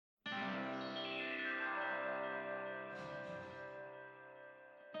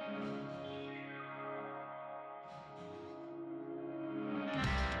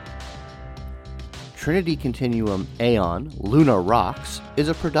Trinity Continuum Aeon Luna Rocks is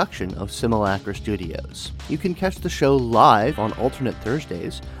a production of Simulacra Studios. You can catch the show live on alternate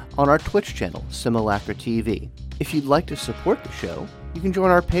Thursdays on our Twitch channel, Simulacra TV. If you'd like to support the show, you can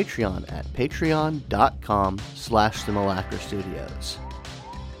join our Patreon at patreon.com/Simulacra Studios.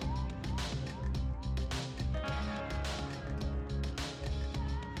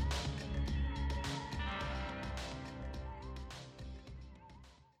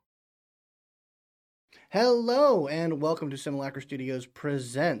 Hello, and welcome to Simulacra Studios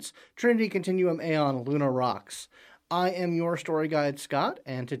presents Trinity Continuum Aeon Luna Rocks. I am your story guide, Scott,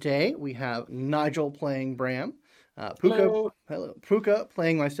 and today we have Nigel playing Bram, Puka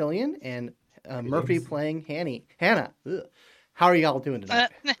playing Mycelian, and Murphy playing Hannah. Ugh. How are y'all doing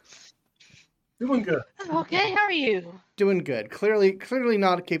tonight? Doing good. Okay, how are you? Doing good. Clearly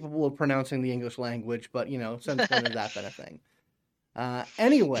not capable of pronouncing the English language, but, since when has that been a thing?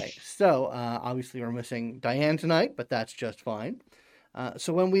 Anyway, so obviously we're missing Diane tonight, but that's just fine.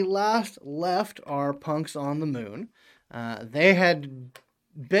 So when we last left our punks on the moon, they had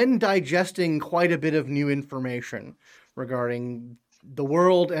been digesting quite a bit of new information regarding the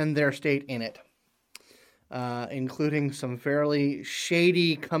world and their state in it, including some fairly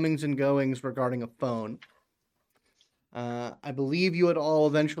shady comings and goings regarding a phone. I believe you had all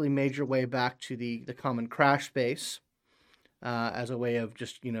eventually made your way back to the common crash space. As a way of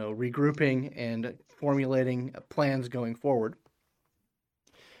just, regrouping and formulating plans going forward.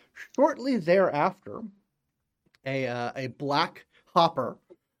 Shortly thereafter, a black hopper,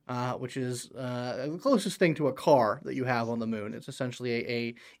 which is the closest thing to a car that you have on the moon. It's essentially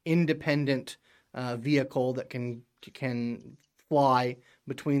a independent vehicle that can fly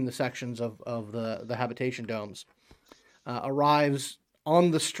between the sections of the habitation domes. Arrives on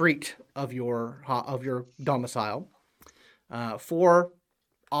the street of your domicile. 4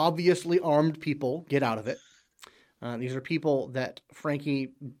 obviously armed people get out of it. These are people that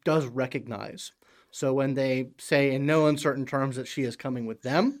Frankie does recognize. So when they say in no uncertain terms that she is coming with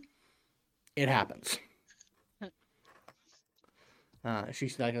them, it happens. Like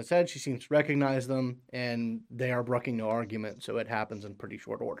I said, she seems to recognize them, and they are brooking no argument, so it happens in pretty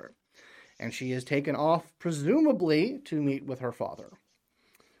short order. And she is taken off, presumably, to meet with her father.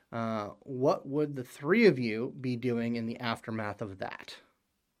 What would the 3 of you be doing in the aftermath of that?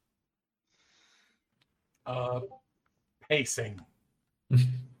 Pacing.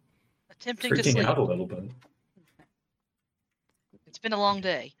 Attempting to sleep. Freaking out a little bit. It's been a long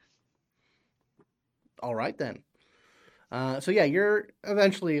day. All right, then. So yeah, you're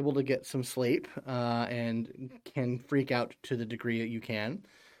eventually able to get some sleep and can freak out to the degree that you can.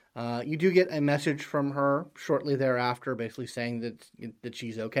 You do get a message from her shortly thereafter, basically saying that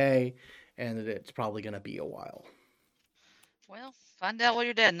she's okay and that it's probably going to be a while. Well, find out what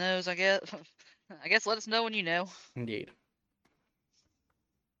your dad knows, I guess. I guess let us know when you know. Indeed.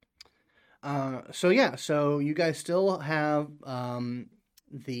 So you guys still have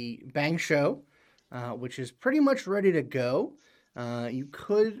the Bang Show, which is pretty much ready to go. You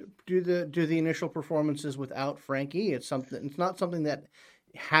could do the initial performances without Frankie. It's not something that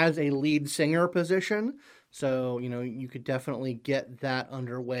has a lead singer position, so you could definitely get that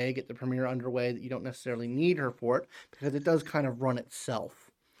underway, get the premiere underway. That you don't necessarily need her for it because it does kind of run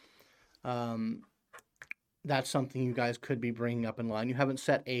itself. That's something you guys could be bringing up in line. You haven't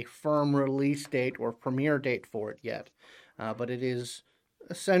set a firm release date or premiere date for it yet, but it is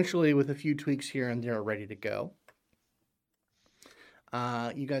essentially, with a few tweaks here and there, ready to go.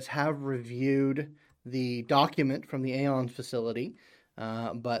 You guys have reviewed the document from the Aeon facility.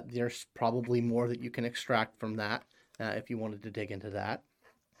 But there's probably more that you can extract from that if you wanted to dig into that.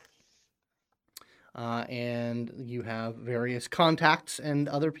 And you have various contacts and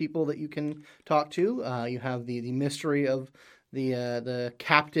other people that you can talk to. You have the mystery of the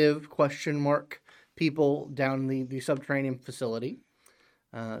captive ? People down in the subterranean facility.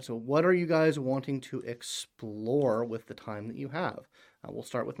 So what are you guys wanting to explore with the time that you have? We'll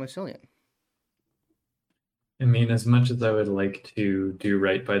start with Mycelian. I mean, as much as I would like to do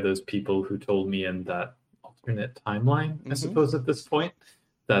right by those people who told me in that alternate timeline, I suppose at this point,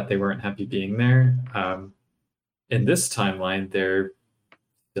 that they weren't happy being there, in this timeline, they're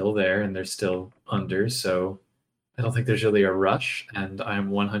still there and they're still under, so I don't think there's really a rush, and I'm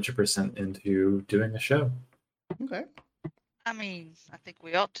 100% into doing a show. Okay. I mean, I think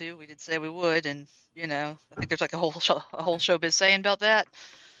we ought to. We did say we would, and, I think there's like a whole showbiz saying about that.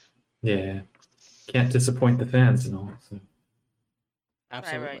 Yeah. Can't disappoint the fans and all. So.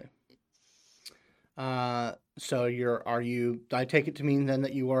 Absolutely. Right. So I take it to mean then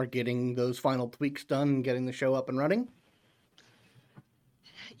that you are getting those final tweaks done and getting the show up and running?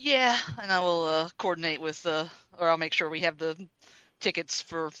 Yeah, and I will coordinate with, or I'll make sure we have the tickets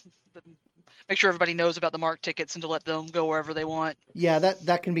make sure everybody knows about the marked tickets and to let them go wherever they want. Yeah,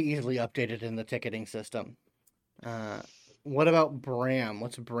 that can be easily updated in the ticketing system. What about Bram?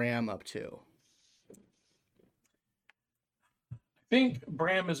 What's Bram up to? I think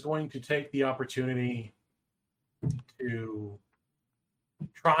Bram is going to take the opportunity to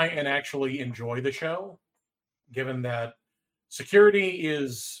try and actually enjoy the show, given that security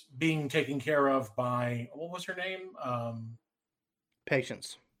is being taken care of by, what was her name?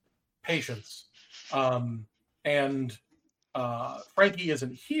 Patience. Patience. And Frankie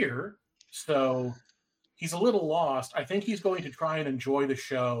isn't here, so he's a little lost. I think he's going to try and enjoy the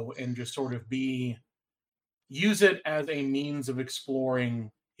show and just sort of use it as a means of exploring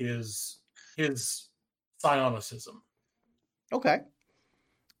his psionicism. Okay.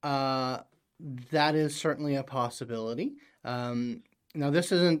 That is certainly a possibility. Now,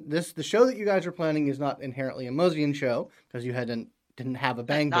 the show that you guys are planning is not inherently a Mosian show because you didn't have a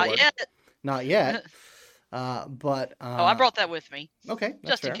bang board. Not yet. Not yet. But I brought that with me. Okay,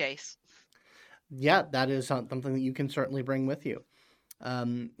 that's just fair. in case. Yeah, that is something that you can certainly bring with you.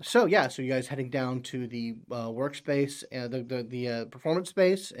 So you guys heading down to the workspace, the performance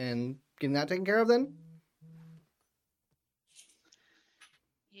space, and getting that taken care of then?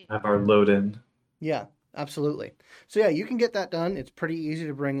 Have our load in. Yeah, absolutely. So yeah, you can get that done. It's pretty easy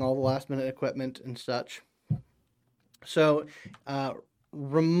to bring all the last minute equipment and such. So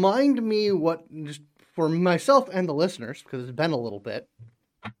remind me just for myself and the listeners, because it's been a little bit,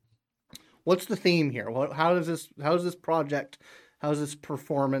 what's the theme here? How is this project, how's this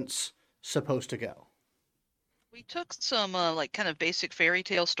performance supposed to go? We took some like kind of basic fairy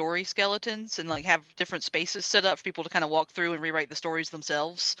tale story skeletons and like have different spaces set up for people to kind of walk through and rewrite the stories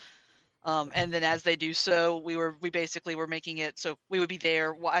themselves. And then as they do so, we basically were making it so we would be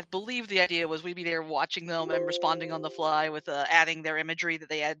there. I believe the idea was we'd be there watching them and responding on the fly with adding their imagery that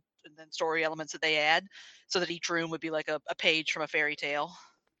they add and then story elements that they add, so that each room would be like a page from a fairy tale.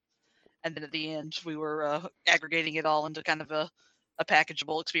 And then at the end, we were aggregating it all into kind of a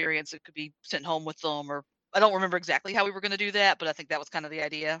packageable experience that could be sent home with them. Or I don't remember exactly how we were going to do that, but I think that was kind of the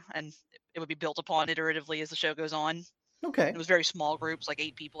idea, and it would be built upon iteratively as the show goes on. Okay. It was very small groups, like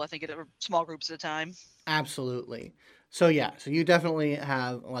 8 people. I think it were small groups at a time. Absolutely. So you definitely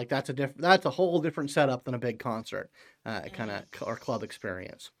have like that's a whole different setup than a big concert, kind of or club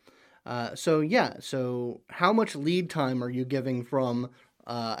experience. So how much lead time are you giving from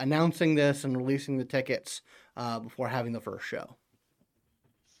announcing this and releasing the tickets before having the first show?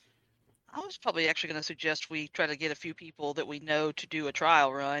 I was probably actually going to suggest we try to get a few people that we know to do a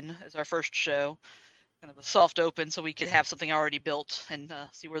trial run as our first show, kind of a soft open, so we could have something already built and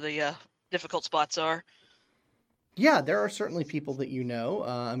see where the difficult spots are. Yeah, there are certainly people that you know.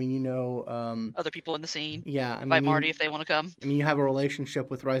 Other people in the scene. Yeah, invite Marty if they want to come. I mean, you have a relationship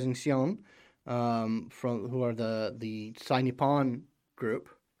with Rising Sion, from who are the Sai Nippon group.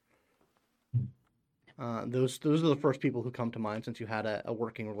 Those are the first people who come to mind since you had a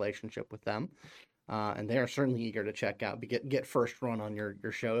working relationship with them, and they are certainly eager to check out, get first run on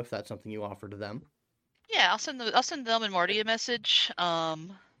your show if that's something you offer to them. Yeah, I'll send them and Marty a message.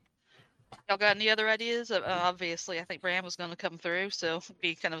 Y'all got any other ideas? Obviously, I think Bram was going to come through, so it'd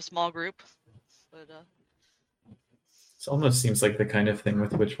be kind of a small group. But This almost seems like the kind of thing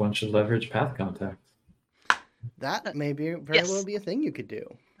with which one should leverage path contact. That may be very well be a thing you could do.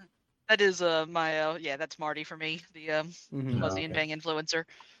 That is my that's Marty for me, the Muzzy and Bang influencer,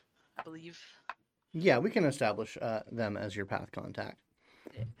 I believe. Yeah, we can establish them as your path contact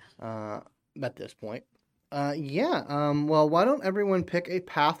at this point. Well, why don't everyone pick a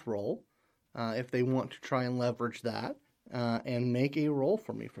path roll if they want to try and leverage that, and make a roll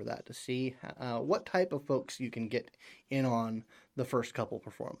for me for that to see what type of folks you can get in on the first couple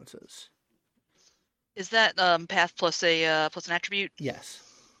performances. Is that path plus an attribute? Yes.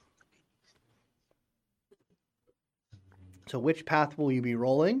 So which path will you be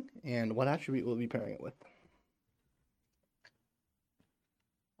rolling, and what attribute will you be pairing it with?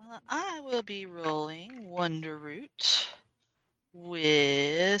 I will be rolling Wonder Root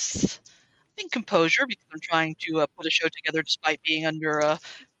with, I think, Composure, because I'm trying to put a show together despite being under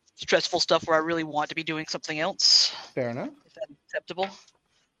stressful stuff where I really want to be doing something else. Fair enough. If that's acceptable.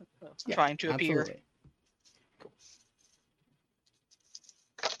 Yeah, trying to appear. Absolutely. Cool.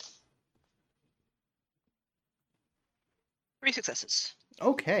 3 successes.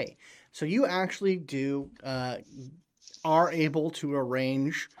 Okay, so you actually are able to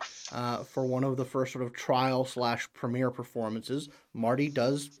arrange for one of the first sort of trial / premiere performances. Marty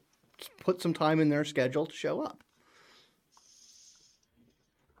does put some time in their schedule to show up.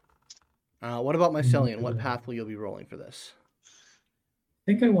 What about Mycelium? What path will you be rolling for this? I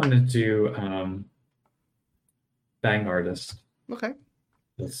think I want to do Bang Artist. Okay.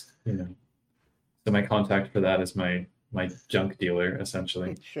 That's, so my contact for that is my junk dealer,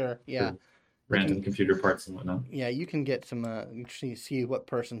 essentially. Sure. Yeah. Random computer parts and whatnot. Yeah, you can get some. See what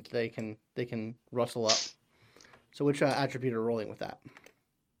persons they can rustle up. So which attribute are rolling with that?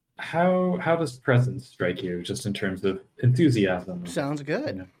 How does presence strike you, just in terms of enthusiasm? Sounds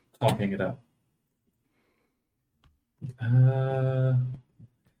good. Talking it up.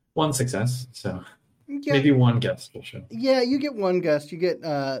 One success, so maybe one guest will show. Yeah, you get one guest. You get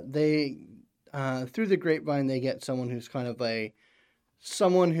through the grapevine, they get someone who's kind of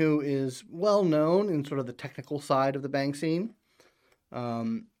someone who is well known in sort of the technical side of the bang scene,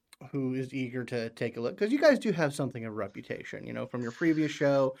 who is eager to take a look, because you guys do have something of reputation, from your previous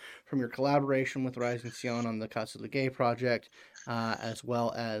show, from your collaboration with Rising Sion on the Casa de Gay project, as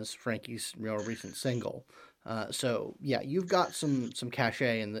well as Frankie's recent single. So yeah, you've got some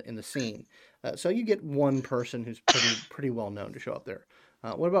cachet in the scene. So you get one person who's pretty well known to show up there.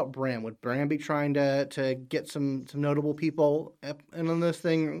 What about Bram? Would Bram be trying to get some notable people in on this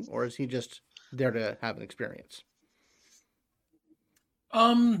thing, or is he just there to have an experience?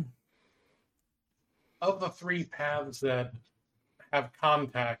 Of the three paths that have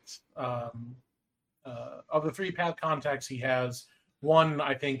contacts, of the three path contacts he has, one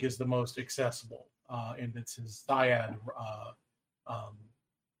I think is the most accessible, and it's his Dyad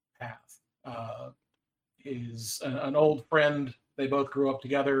path. Is an old friend. They both grew up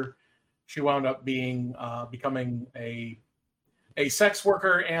together. She wound up becoming a sex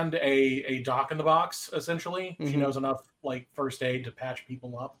worker and a doc in the box, essentially. Mm-hmm. She knows enough first aid to patch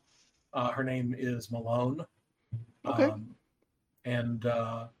people up. Her name is Malone. Okay. And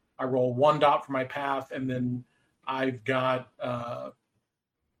I roll one dot for my path, and then I've got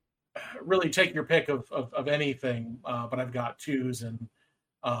really take your pick of anything, but I've got twos and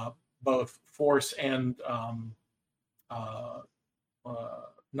both force and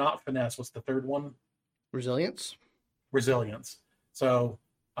not finesse. What's the third one? Resilience. So,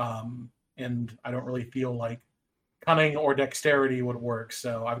 and I don't really feel like cunning or dexterity would work.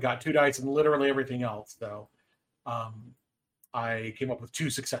 So I've got 2 dice and literally everything else. So I came up with 2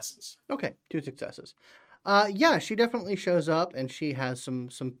 successes. Okay, 2 successes. Yeah, she definitely shows up, and she has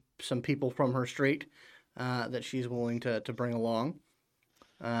some people from her street that she's willing to bring along.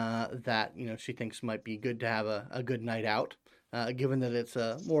 That she thinks might be good to have a good night out, given that it's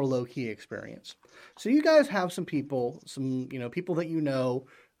a more low key experience. So you guys have some people, people that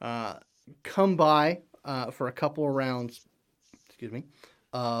come by for a couple of rounds,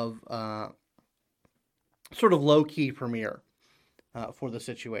 of sort of low key premiere for the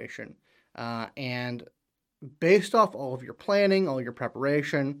situation, and based off all of your planning, all your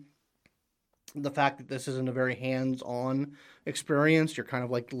preparation. The fact that this isn't a very hands-on experience, you're kind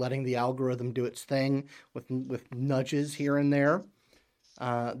of letting the algorithm do its thing with nudges here and there.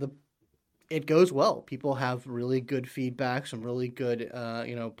 It goes well. People have really good feedback, some really good,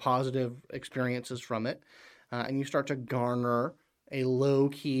 positive experiences from it, and you start to garner a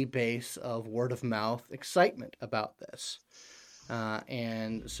low-key base of word-of-mouth excitement about this.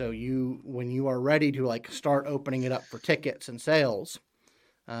 And so when you are ready to start opening it up for tickets and sales,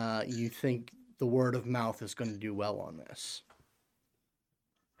 you think the word of mouth is going to do well on this.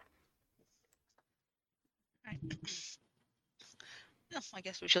 Right. Well, I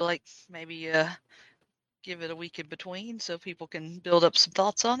guess we should maybe give it a week in between so people can build up some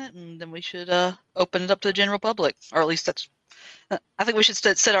thoughts on it, and then we should open it up to the general public, or at least that's. I think we should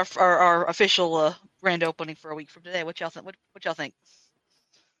set our official grand opening for a week from today. What y'all think? What y'all think?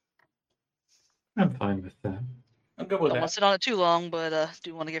 I'm fine with that. I'm good with that. Don't want to sit on it too long, but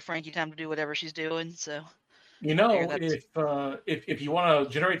do want to give Frankie time to do whatever she's doing. So, if you want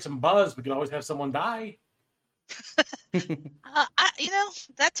to generate some buzz, we could always have someone die.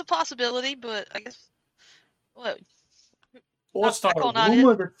 That's a possibility, but I guess. Well, let's start a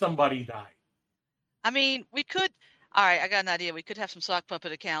rumor that somebody died. I mean, we could. All right, I got an idea. We could have some sock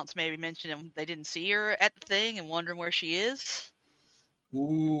puppet accounts maybe mention them. They didn't see her at the thing and wondering where she is.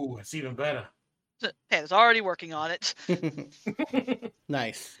 Ooh, it's even better. It's already working on it.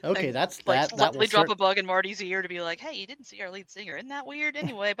 Nice. Okay, that's that. That will drop a bug in Marty's ear to be like, "Hey, you didn't see our lead singer. Isn't that weird?"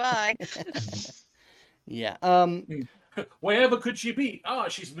 Anyway, bye. Yeah. Wherever could she be?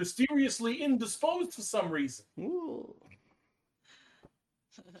 She's mysteriously indisposed for some reason. Ooh.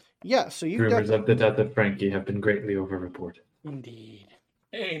 Yeah. So you. Rumors of the death of Frankie have been greatly overreported. Indeed.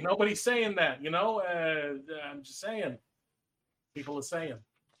 Hey, nobody's saying that. I'm just saying. People are saying.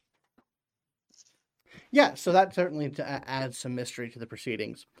 Yeah, so that certainly adds some mystery to the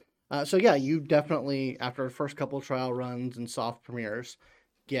proceedings. So yeah, you definitely, after the first couple of trial runs and soft premieres,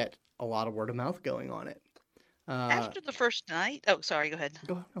 get a lot of word of mouth going on it. After the first night, oh, sorry, go ahead.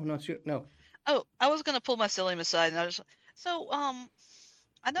 Go, no, no. Oh, I was gonna pull my silly aside, and I was so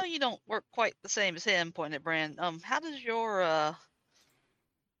I know you don't work quite the same as him, pointing at Brand. How does your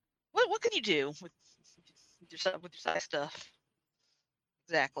what can you do with your side stuff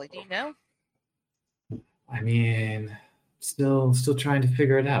exactly? Do you know? I mean, still trying to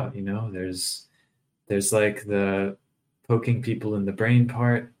figure it out, you know. There's like the poking people in the brain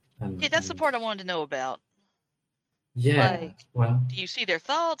part, Yeah, that's the and part I wanted to know about. yeah, Like, well, do you see their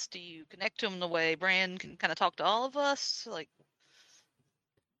thoughts? Do you connect to them the way Brand can kind of talk to all of us? Like,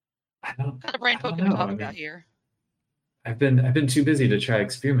 what kind of brain I don't poking we know. I talking about mean, here? I've been too busy to try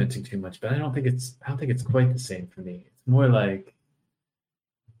experimenting too much, but I don't think it's quite the same for me. It's more like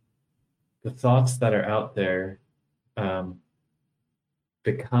the thoughts that are out there um,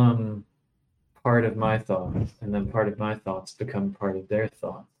 become part of my thoughts, and then part of my thoughts become part of their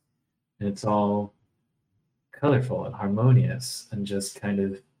thoughts, and it's all colorful and harmonious and just kind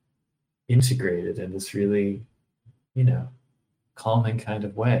of integrated in this really, you know, calming kind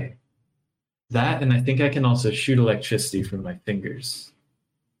of way. That, and I think I can also shoot electricity from my fingers.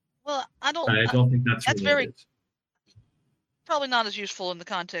 Well, I don't. I don't think that's That's very related. probably not as useful in the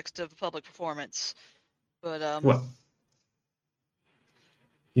context of a public performance, but Well,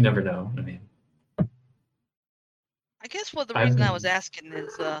 you never know. I mean, I guess what the I've reason I was been. asking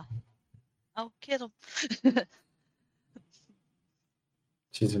is oh, kid 'em.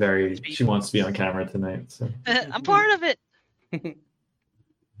 She's very. She wants to be on camera tonight. So I'm part of it.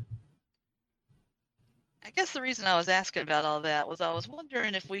 I guess the reason I was asking about all that was I was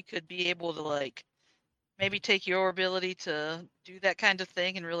wondering if we could be able to like maybe take your ability to do that kind of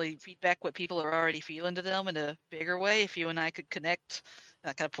thing and really feedback what people are already feeling to them in a bigger way. If you and I could connect,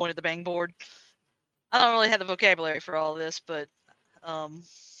 I kind of pointed the bang board. I don't really have the vocabulary for all this, but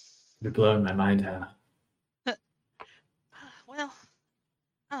you're blowing my mind, Hannah. well,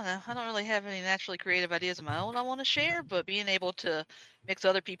 I don't know. I don't really have any naturally creative ideas of my own I want to share, but being able to mix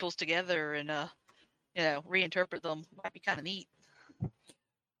other people's together and reinterpret them might be kind of neat.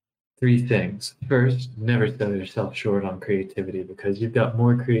 3 things. First, never sell yourself short on creativity because you've got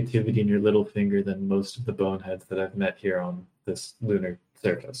more creativity in your little finger than most of the boneheads that I've met here on this lunar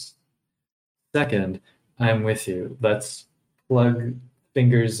surface. Second, I'm with you. Let's plug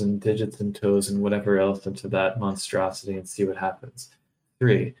fingers and digits and toes and whatever else into that monstrosity and see what happens.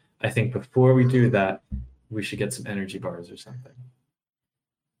 3, I think before we do that, we should get some energy bars or something.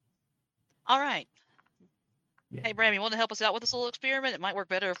 All right. Yeah. Hey, Bram, you want to help us out with this little experiment? It might work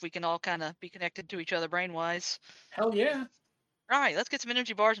better if we can all kind of be connected to each other brain-wise. Hell yeah. All right, let's get some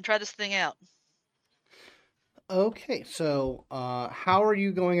energy bars and try this thing out. Okay, so how are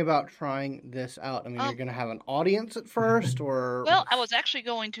you going about trying this out? I mean, you're going to have an audience at first, or well, I was actually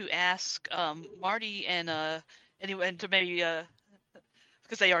going to ask Marty and anyone to maybe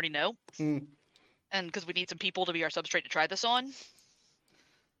because they already know, and because we need some people to be our substrate to try this on.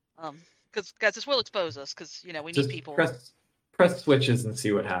 Because guys, this will expose us. Because we just need people. Press switches and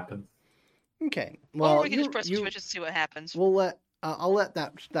see what happens. Okay, well, or we can just press switches and see what happens. We'll I'll let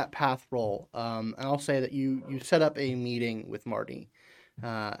that path roll, and I'll say that you set up a meeting with Marty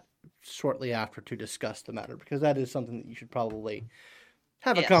shortly after to discuss the matter, because that is something that you should probably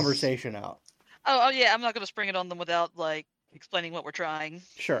have a conversation out. Oh yeah, I'm not going to spring it on them without like explaining what we're trying.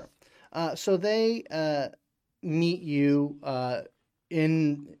 Sure. So they meet you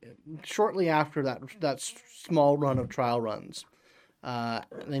in shortly after that small run of trial runs.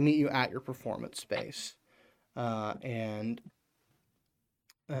 They meet you at your performance space, and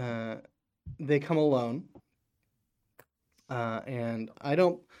they come alone. And I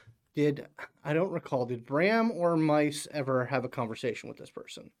don't recall, did Bram or Mice ever have a conversation with this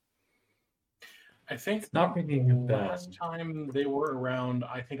person? I think it's not ringing a bell. Last time they were around,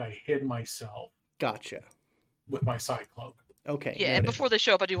 I think I hid myself. Gotcha. With my side cloak. Okay. Yeah, and before they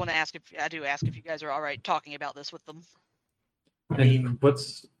show up, I do ask if you guys are all right talking about this with them. I mean,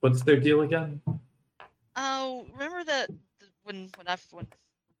 what's their deal again? Oh, remember that when I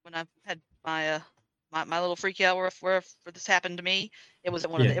had my my little freak out where this happened to me, it was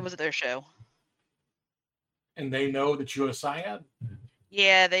at it was at their show. And they know that you're a Syad?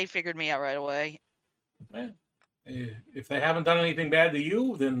 Yeah, they figured me out right away. If they haven't done anything bad to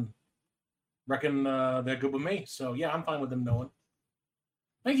you, then reckon they're good with me. So yeah, I'm fine with them knowing.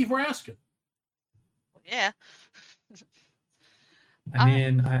 Thank you for asking. Yeah. I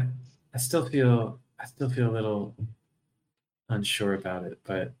mean, I still feel a little unsure about it,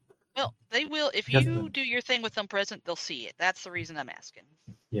 but Well, they will. If Because you do your thing with them present, they'll see it. That's the reason I'm asking.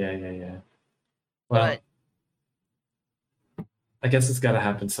 yeah. But Well, I guess it's got to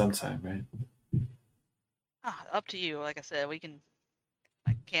happen sometime, right? up to you. Like I said, we can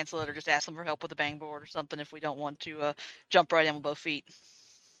cancel it or just ask them for help with a bang board or something if we don't want to jump right in with both feet.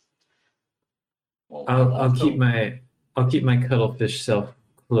 Well, I'll keep my cuttlefish self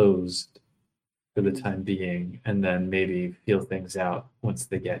closed for the time being, and then maybe feel things out once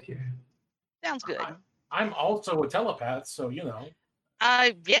they get here. Sounds good. I'm also a telepath, so you know.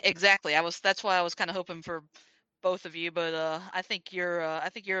 Yeah, exactly. That's why I was kind of hoping for both of you, but I think your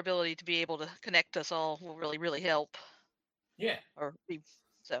ability to be able to connect us all will really help. Yeah.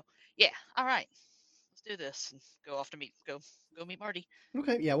 So yeah. All right. Let's do this and go off to go meet Marty.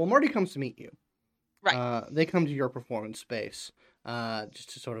 Okay, yeah. Well, Marty comes to meet you. Right. They come to your performance space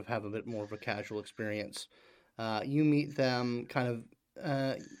just to sort of have a bit more of a casual experience. You meet them kind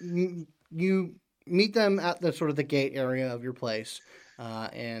of. You meet them at the sort of the gate area of your place,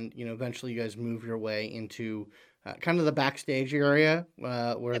 and eventually you guys move your way into kind of the backstage area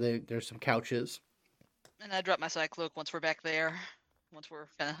where there's some couches. And I drop my side cloak once we're back there. Once we're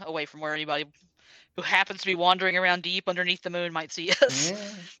kind of away from where anybody who happens to be wandering around deep underneath the moon might see us.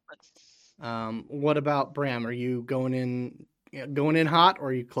 Yeah. What about Bram? Are you going in hot, or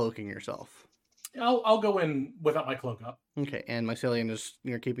are you cloaking yourself? I'll go in without my cloak up. Okay, and Mycelium is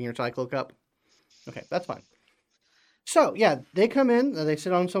you're keeping your side cloak up. Okay, that's fine. So yeah, they come in. They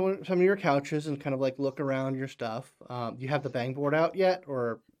sit on some of your couches and kind of like look around your stuff. You have the bang board out yet,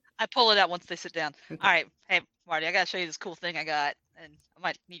 or? I pull it out once they sit down. Okay. All right, hey Marty, I gotta show you this cool thing I got, and I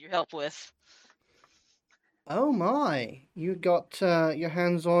might need your help with. Oh my! You got your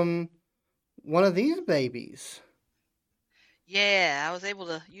hands on one of these babies. Yeah, I was able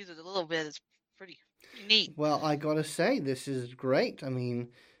to use it a little bit. It's pretty neat. Well, I gotta say, this is great. I mean,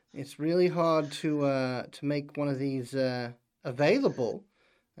 it's really hard to make one of these available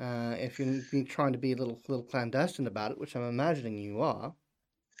if you're trying to be a little clandestine about it, which I'm imagining you are.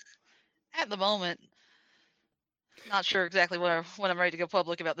 At the moment, not sure exactly when I'm ready to go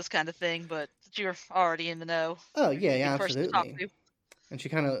public about this kind of thing, but you're already in the know. Oh yeah, Good person to talk absolutely. to. And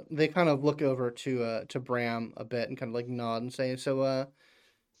they kind of look over to Bram a bit and kind of like nod and say, "So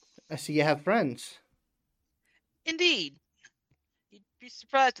I see you have friends." Indeed. You'd be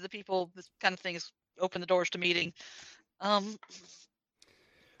surprised at the people this kind of thing has opened the doors to meeting.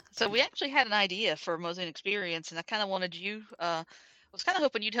 So we actually had an idea for Mosaic Experience, and I kind of wanted you. Was kind of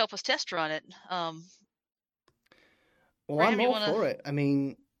hoping you'd help us test run it. Well, Bram, I'm you all wanna? for it. I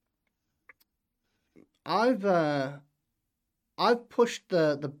mean, I've pushed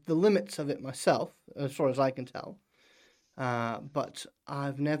the limits of it myself, as far as I can tell. But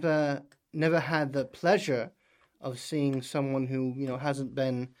I've never had the pleasure of seeing someone who hasn't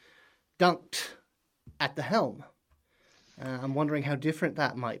been dunked at the helm. I'm wondering how different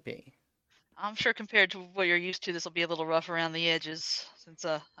that might be. I'm sure compared to what you're used to, this will be a little rough around the edges since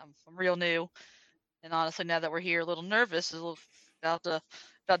I'm real new, and honestly, now that we're here, a little nervous about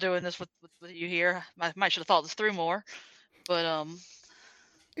doing this with you here. I might should have thought this through more, but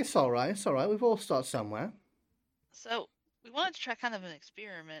It's all right. It's all right. We've all started somewhere. So we wanted to try kind of an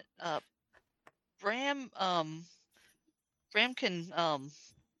experiment. Bram can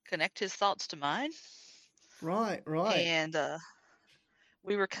connect his thoughts to mine, Right. and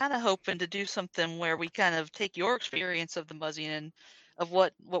we were kind of hoping to do something where we kind of take your experience of the Muzzian, of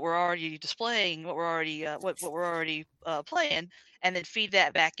what we're already displaying, what we're already playing, and then feed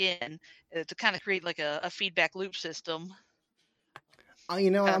that back in to kind of create like a feedback loop system.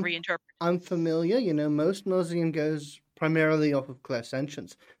 Kind of reinterpret. I'm familiar. Most Muzzian goes primarily off of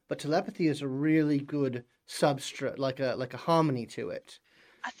clairsentience, but telepathy is a really good substrate, like a harmony to it.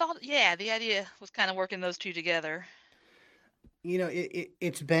 I thought, yeah, the idea was kind of working those two together.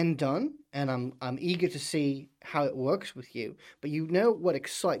 It's been done, and I'm eager to see how it works with you. But what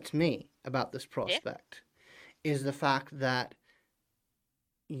excites me about this prospect is the fact that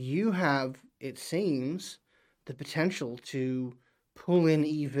you have, it seems, the potential to pull in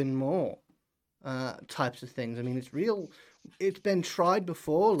even more types of things. I mean, it's real. It's been tried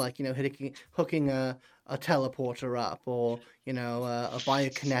before, like hooking a teleporter up, or a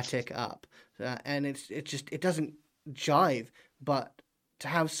biokinetic up, and it doesn't jive. But to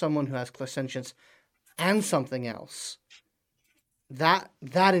have someone who has clairsentience and something else, that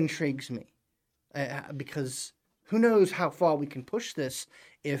intrigues me, because who knows how far we can push this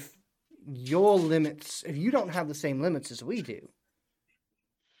if if you don't have the same limits as we do.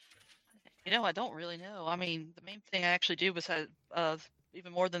 I don't really know. I mean, the main thing I actually do besides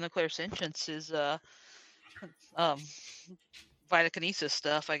even more than the clairsentience is vitakinesis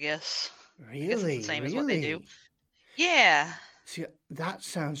stuff, I guess. I guess it's the Really, same as what they do. really. Yeah. See, that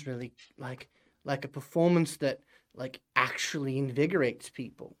sounds really like a performance that actually invigorates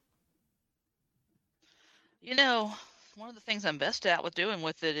people. You know, one of the things I'm best at with doing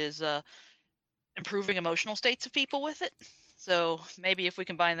with it is improving emotional states of people with it. So maybe if we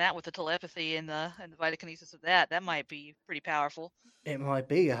combine that with the telepathy and the vitakinesis of that might be pretty powerful. It might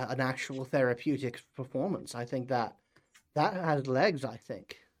be an actual therapeutic performance. I think that has legs. I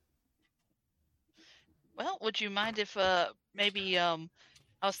think. Well, would you mind if maybe I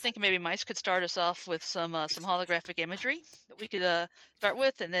was thinking maybe Mice could start us off with some holographic imagery that we could start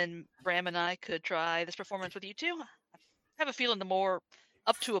with, and then Bram and I could try this performance with you too. I have a feeling the more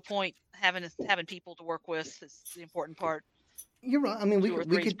up to a point having people to work with is the important part. You're right. I mean, Two or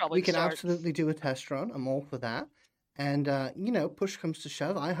three is probably we the can start. absolutely do a test run. I'm all for that. And push comes to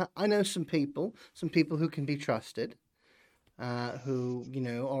shove. I know some people who can be trusted, who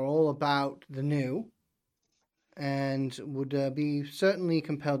are all about the new, and would be certainly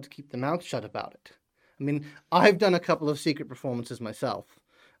compelled to keep their mouth shut about it. I mean, I've done a couple of secret performances myself.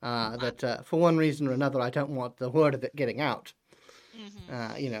 That for one reason or another, I don't want the word of it getting out.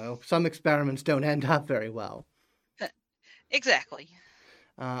 Mm-hmm. Some experiments don't end up very well. Exactly.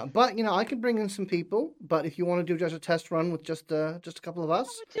 But I can bring in some people. But if you want to do just a test run with just a couple of us,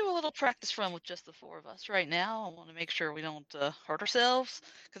 I would do a little practice run with just the four of us right now. I want to make sure we don't hurt ourselves,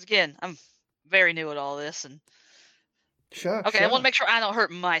 because again, I'm very new at all this, and sure. okay, I want to make sure I don't hurt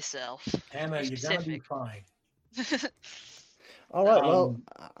myself. Hannah, you're gonna be fine. All right. Well,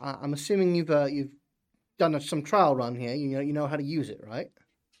 I'm assuming you've done some trial run here. You know how to use it, right?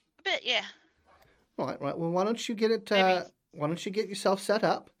 A bit, yeah. All right. Right. Well, why don't you get it? Why don't you get yourself set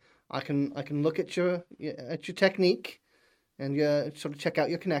up? I can look at your technique, and sort of check out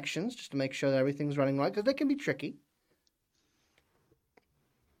your connections just to make sure that everything's running right, because they can be tricky.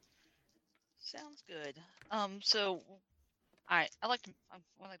 Sounds good. So I like to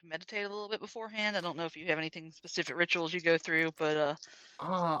meditate a little bit beforehand. I don't know if you have anything specific rituals you go through, but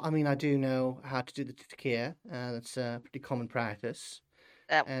I mean, I do know how to do the Tikir. That's a pretty common practice,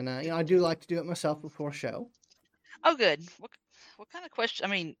 that. and I do like to do it myself before a show. Oh, good. What kind of question? I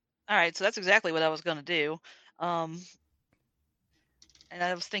mean, all right. So that's exactly what I was gonna do. And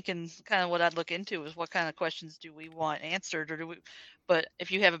I was thinking kind of what I'd look into is what kind of questions do we want answered, or do we? But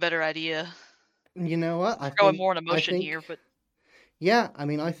if you have a better idea, You know what? we're going more on emotion here. But yeah, I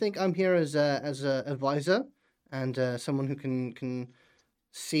mean, I think I'm here as a advisor and someone who can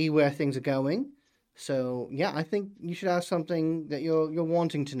see where things are going. So yeah, I think you should ask something that you're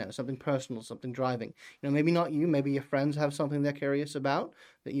wanting to know, something personal, something driving. Maybe not you, maybe your friends have something they're curious about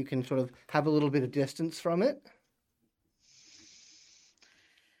that you can sort of have a little bit of distance from it.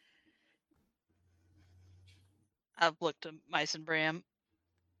 I've looked at Mice and Bram.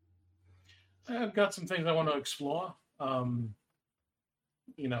 I've got some things I want to explore.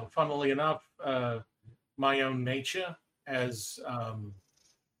 Funnily enough, my own nature as a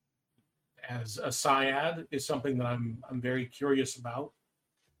Syad is something that I'm very curious about,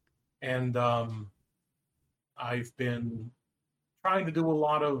 and I've been trying to do a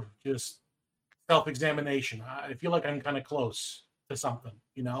lot of just self-examination. I feel like I'm kind of close to something,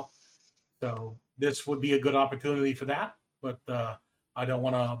 So this would be a good opportunity for that, but I don't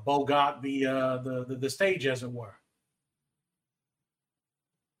want to bogart the stage, as it were.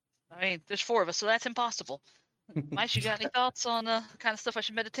 I mean, there's four of us, so that's impossible. Mice, you got any thoughts on the kind of stuff I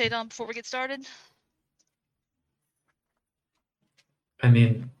should meditate on before we get started? I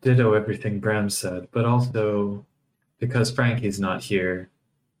mean, ditto everything Bram said, but also because Frankie's not here,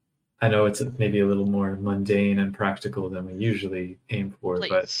 I know it's maybe a little more mundane and practical than we usually aim for, Please.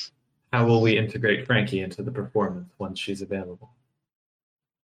 But how will we integrate Frankie into the performance once she's available?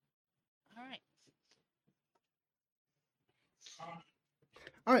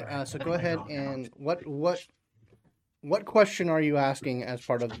 All right. So go ahead and what question are you asking as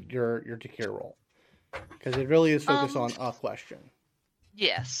part of your Tikir roll? Because it really is focused on a question.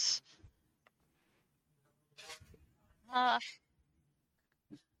 Yes.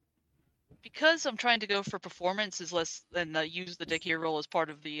 Because I'm trying to go for performance is less than use the Tikir roll as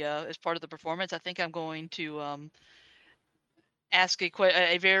part of the performance. I think I'm going to ask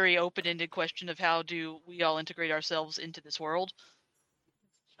a very open-ended question of how do we all integrate ourselves into this world.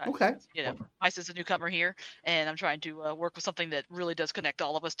 Okay. Mice is a newcomer here, and I'm trying to work with something that really does connect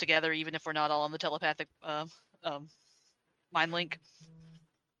all of us together, even if we're not all on the telepathic mind link.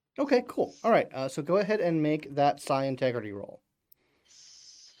 Okay, cool. All right, so go ahead and make that psi integrity roll.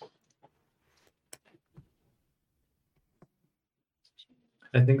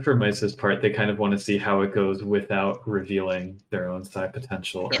 I think for Mice's part, they kind of want to see how it goes without revealing their own side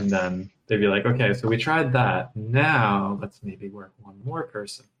potential. Yes. And then they'd be like, okay, so we tried that. Now let's maybe work one more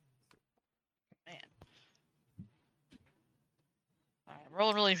person. Man. All right, I'm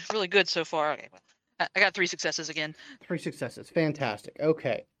rolling really, really good so far. Okay, well, I got 3 successes again. 3 successes. Fantastic.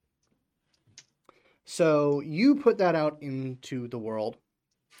 Okay. So you put that out into the world.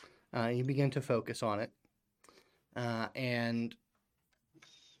 You begin to focus on it. And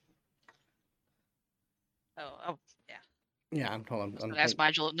Oh, yeah. yeah, I'm I was going to ask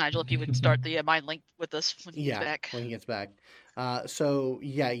Nigel if he would start the mind link with us when he gets back. when he gets back. So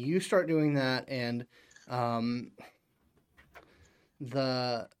yeah, you start doing that, and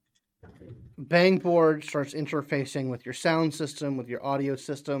the Bang board starts interfacing with your sound system, with your audio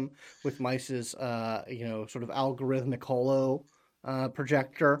system, with Mice's sort of algorithmic holo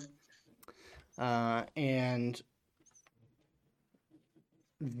projector, and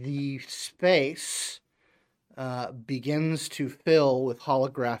the space begins to fill with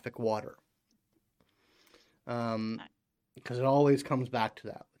holographic water. Because it always comes back to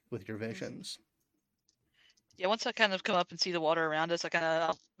that with your visions. Yeah, once I kind of come up and see the water around us,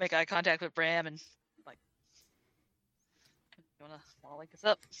 I'll make eye contact with Bram and like, you wanna link us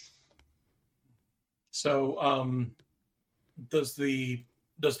up? So, does the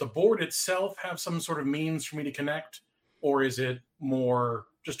board itself have some sort of means for me to connect, or is it more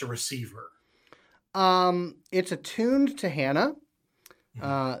just a receiver? It's attuned to Hannah.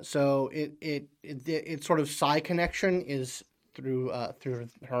 So it sort of psi connection is through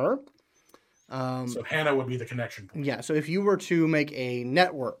her. So Hannah would be the connection point. Yeah. So if you were to make a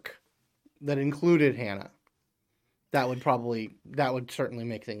network that included Hannah, that would certainly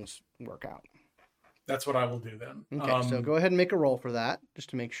make things work out. That's what I will do then. Okay. So go ahead and make a roll for that, just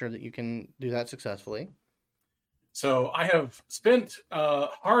to make sure that you can do that successfully. So I have spent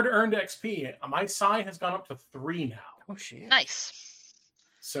hard-earned XP. My psi has gone up to 3 now. Oh shit! Nice.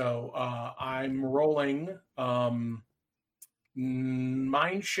 So I'm rolling.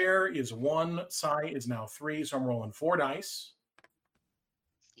 Mind share is 1. Psi is now 3. So I'm rolling 4 dice.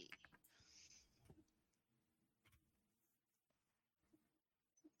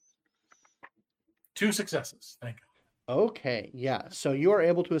 Two successes. Thank you. Okay. Yeah. So you are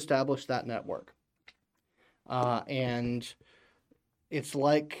able to establish that network, and it's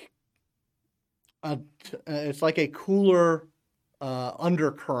like a cooler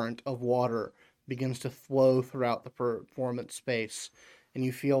undercurrent of water begins to flow throughout the performance space, and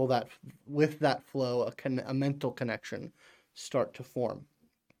you feel that with that flow, a mental connection start to form.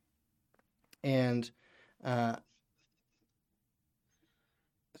 And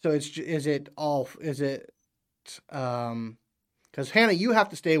so because Hannah, you have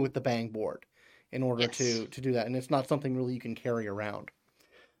to stay with the Bang board in order to do that, and it's not something really you can carry around.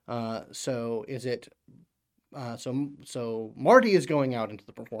 So Marty is going out into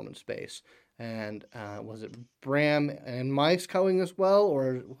the performance space, and was it Bram and Mice going as well,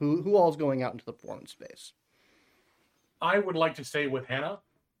 or who all's going out into the performance space? I would like to stay with Hannah.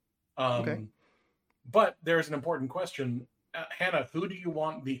 Okay. But there's an important question. Hannah, who do you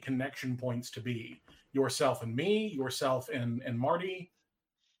want the connection points to be? Yourself and me, yourself and Marty?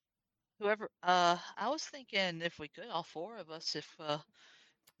 Whoever. I was thinking if we could, all 4 of us, if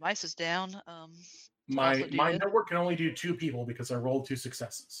Mice is down. My network can only do 2 people because I rolled 2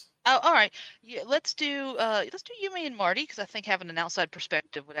 successes. Oh, all right. Yeah, let's do you, me, and Marty, because I think having an outside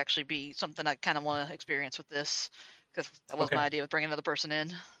perspective would actually be something I kind of want to experience with this, because that was my idea with bringing another person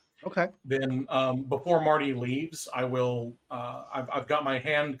in. Okay. Then before Marty leaves, I will. I've got my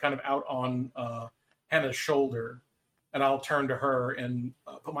hand kind of out on Hannah's shoulder, and I'll turn to her and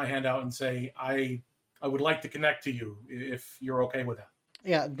put my hand out and say, I would like to connect to you if you're okay with that.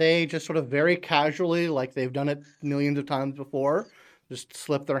 Yeah, they just sort of very casually, like they've done it millions of times before, just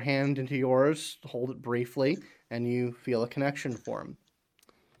slip their hand into yours, hold it briefly, and you feel a connection form.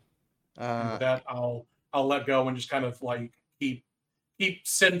 With that, I'll let go and just kind of like keep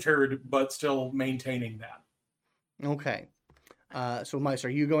centered, but still maintaining that. Okay. So Mice, are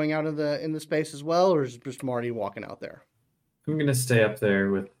you going out in the space as well, or is just Marty walking out there? I'm gonna stay up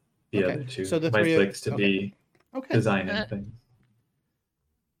there with the other 2. So the Mice 3 likes to be designing things.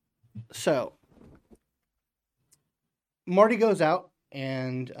 So Marty goes out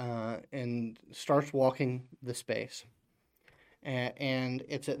and starts walking the space, and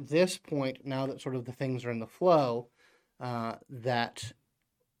it's at this point, now that sort of the things are in the flow, that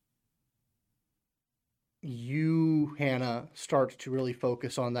you, Hannah, start to really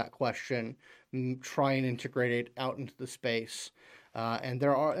focus on that question, try and integrate it out into the space. And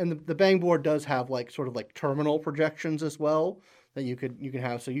the Bang board does have like sort of like terminal projections as well. that you could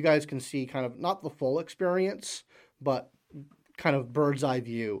have, so you guys can see kind of not the full experience, but kind of bird's eye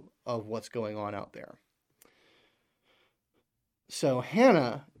view of what's going on out there. So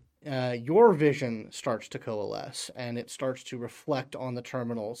Hannah, your vision starts to coalesce, and it starts to reflect on the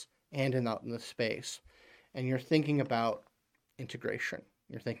terminals and out in the space, and you're thinking about integration.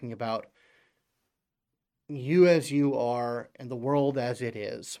 You're thinking about you as you are and the world as it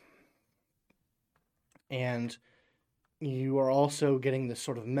is. And you are also getting this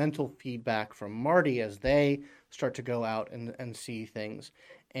sort of mental feedback from Marty as they start to go out and see things.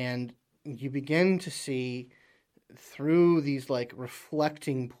 And you begin to see through these like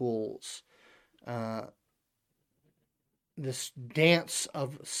reflecting pools, this dance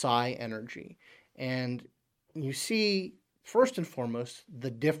of psi energy. And you see, first and foremost,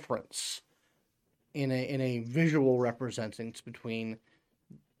 the difference in a visual representance between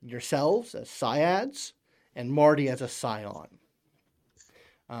yourselves as Psiads and Marty as a Scion.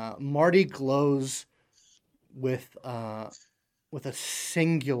 Marty glows with a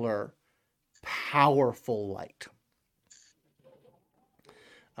singular, powerful light.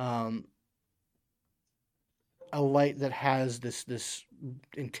 A light that has this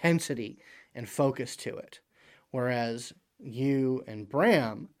intensity and focus to it, whereas you and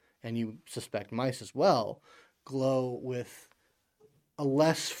Bram, and you suspect Mice as well, glow with a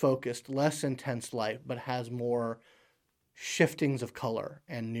less focused, less intense light, but has more shiftings of color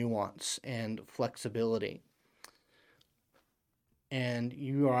and nuance and flexibility. And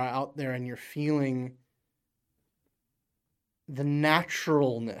you are out there and you're feeling the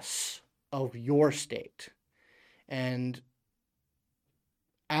naturalness of your state. And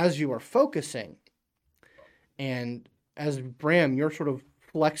as you are focusing, and as Bram, you're sort of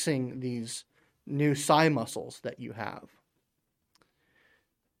flexing these new psi muscles that you have,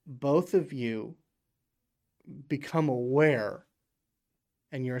 both of you become aware,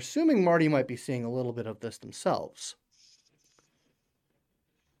 and you're assuming Marty might be seeing a little bit of this themselves,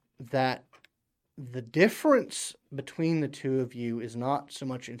 that the difference between the two of you is not so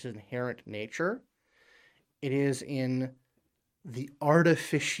much its inherent nature, it is in the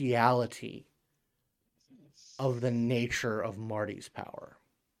artificiality of the nature of Marty's power.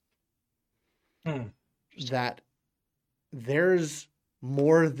 That there's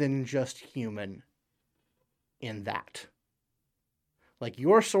more than just human in that. Like,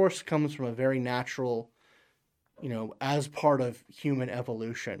 your source comes from a very natural, as part of human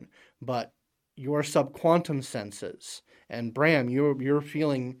evolution, but your subquantum senses, and Bram, you're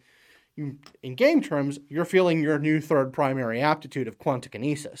feeling, in game terms, you're feeling your new third primary aptitude of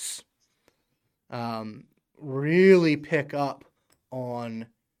quantikinesis. Really pick up on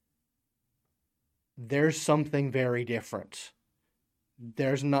there's something very different.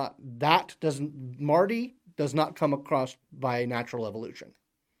 Marty does not come across by natural evolution.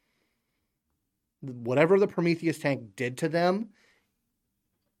 Whatever the Prometheus tank did to them,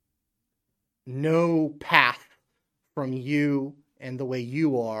 no path from you and the way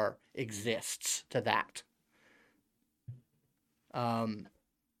you are exists to that. And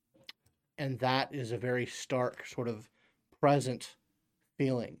that is a very stark sort of present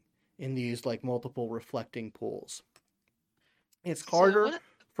feeling in these like multiple reflecting pools. It's harder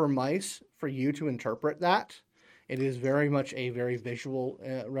for Mice for you to interpret that. It is very much a very visual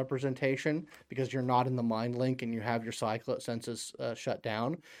representation because you're not in the mind link and you have your cyclot senses shut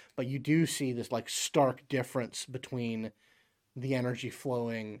down. But you do see this like stark difference between the energy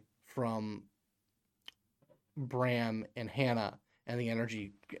flowing from Bram and Hannah and the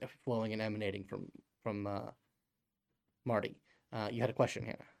energy flowing and emanating from Marty. You had a question,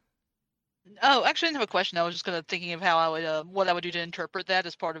 Hannah. Oh, actually, I didn't have a question. I was just kind of thinking of how I would, what I would do to interpret that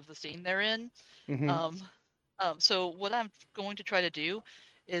as part of the scene they're in. Mm-hmm. So what I'm going to try to do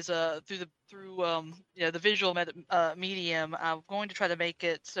is through the visual medium, I'm going to try to make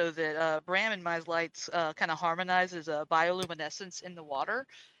it so that Bram and my lights kind of harmonize as a bioluminescence in the water,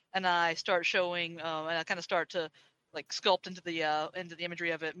 and I start showing and I kind of start to like sculpt into the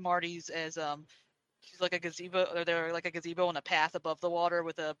imagery of it. Marty's as she's like a gazebo, or they're like a gazebo on a path above the water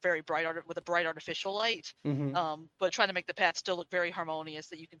with a very bright artificial light. Mm-hmm. But trying to make the path still look very harmonious,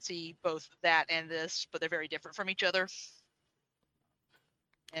 that you can see both that and this, but they're very different from each other.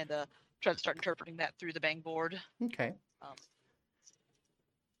 And try to start interpreting that through the bang board. Okay.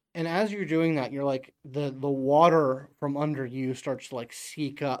 And as you're doing that, you're like the water from under you starts to like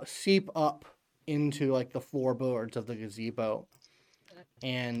seep up into like the floorboards of the gazebo,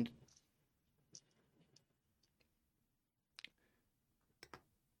 and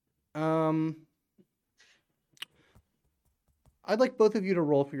I'd like both of you to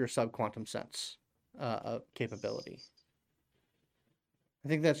roll for your subquantum sense capability. I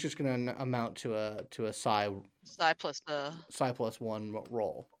think that's just going to amount to a psi Psi plus psi plus 1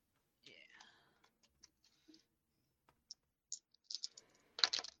 roll.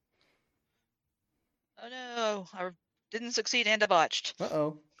 Oh no, I didn't succeed and I botched.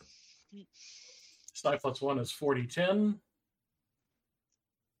 Uh-oh. Psi plus 1 is 40-10.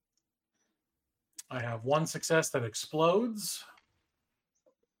 I have 1 success that explodes.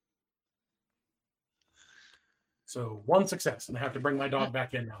 So 1 success, and I have to bring my dog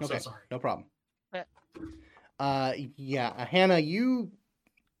back in now. Okay, So sorry. no problem. Yeah. Hannah, you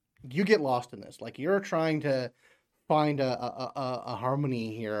get lost in this. Like, you're trying to find a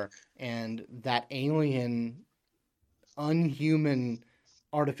harmony here, and that alien, unhuman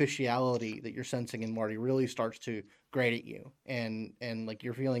artificiality that you're sensing in Marty really starts to grate at you, and like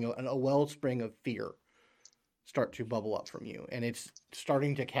you're feeling a wellspring of fear start to bubble up from you, and it's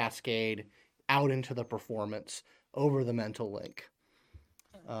starting to cascade out into the performance over the mental link.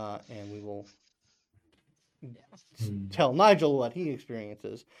 And we will tell Nigel what he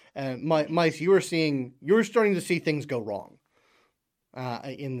experiences. And Mice, you were starting to see things go wrong.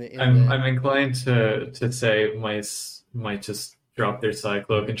 I'm inclined to say Mice might just drop their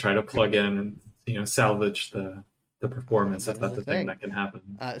Cycloak and try to plug in and salvage the performance if that's a thing that can happen.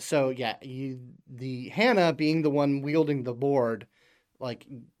 So yeah, the Hannah being the one wielding the board, like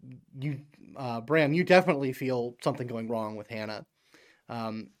you, Bram, you definitely feel something going wrong with Hannah,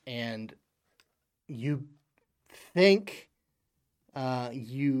 and you think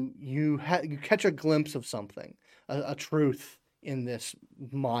you catch a glimpse of something, a truth in this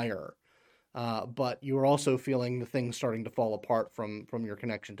mire, but you're also feeling the things starting to fall apart from your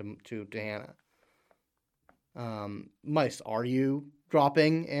connection to Hannah. Mice, are you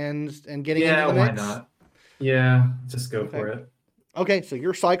dropping and getting into the mix? Why not? Yeah, just go for it. Okay, so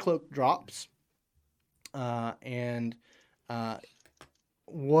your Cycloak drops, and how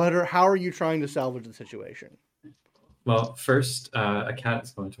are you trying to salvage the situation? Well, first, a cat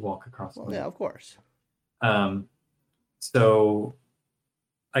is going to walk across. Yeah, of course. So,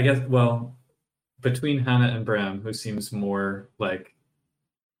 I guess, between Hannah and Bram, who seems more like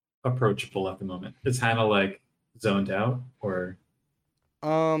approachable at the moment, is Hannah like zoned out or?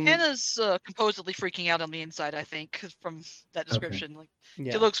 Hannah's composedly freaking out on the inside, I think, from that description.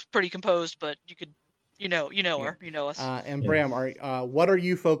 Okay. She looks pretty composed, but you could, you know her, you know us. And Bram, what are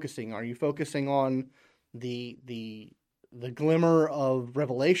you focusing? Are you focusing on the glimmer of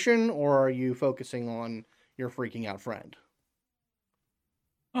revelation, or are you focusing on your freaking out friend?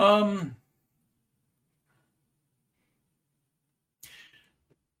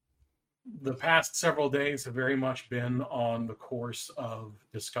 The past several days have very much been on the course of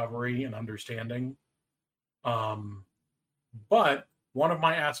discovery and understanding. But one of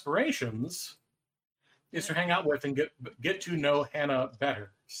my aspirations is to hang out with and get to know Hannah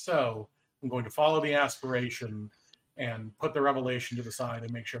better. So I'm going to follow the aspiration and put the revelation to the side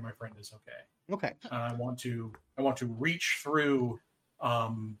and make sure my friend is okay. Okay. I want to reach through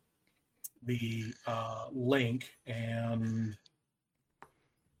the link and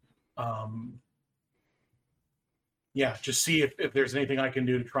just see if there's anything I can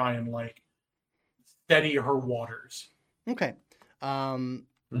do to try and like steady her waters. Okay. Her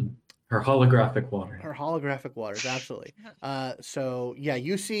holographic waters. Her holographic waters, absolutely. So yeah,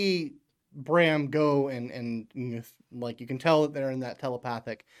 you see Bram go and you can tell that they're in that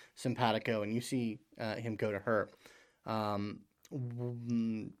telepathic simpatico, and you see him go to her, and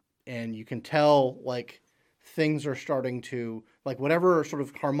you can tell like things are starting to, like, whatever sort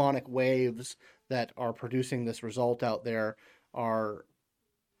of harmonic waves that are producing this result out there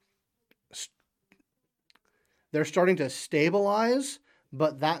they're starting to stabilize,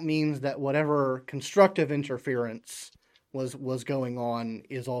 but that means that whatever constructive interference was going on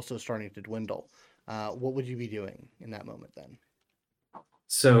is also starting to dwindle. What would you be doing in that moment then?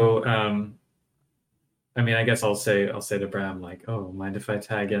 So, I guess I'll say to Bram, like, oh, mind if I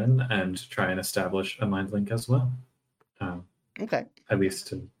tag in and try and establish a mind link as well? Okay. At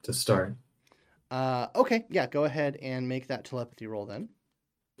least to start. Okay, yeah, go ahead and make that telepathy roll then.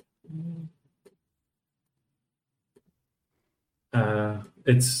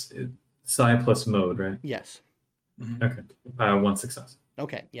 It's psi plus mode, right? Yes. Mm-hmm. Okay. 1 success.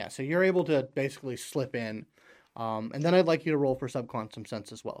 Okay, yeah, so you're able to basically slip in. And then I'd like you to roll for subquantum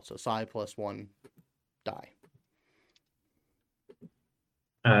sense as well. So psi plus 1 die.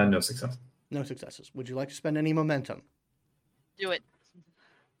 No success. No successes. Would you like to spend any momentum? Do it.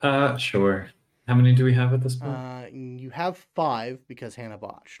 Sure. How many do we have at this point? You have 5 because Hannah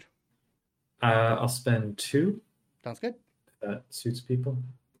botched. I'll spend 2. Sounds good. That suits people.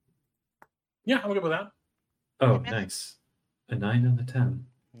 Yeah, I'm good with that. Oh, nice. A 9 out of 10.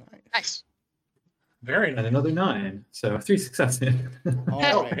 Nice. Very And nice. another 9. So 3 successes. All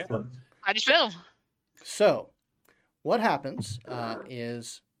right. Yeah. I just failed. So, what happens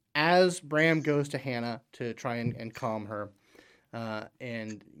is as Bram goes to Hannah to try and calm her,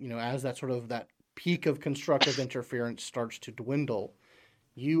 and as that sort of that peak of constructive interference starts to dwindle,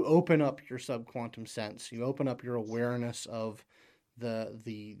 you open up your subquantum sense. You open up your awareness of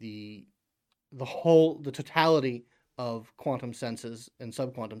the totality of quantum senses and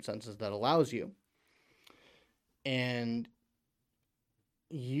subquantum senses that allows you, and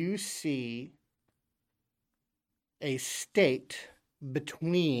you see a state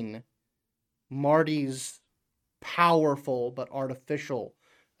between Marty's powerful but artificial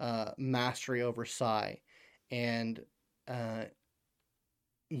mastery over Psi and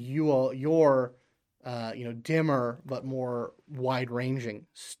your dimmer but more wide-ranging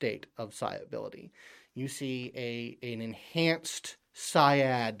state of Psi ability. You see an enhanced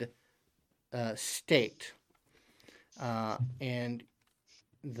Psiad state, and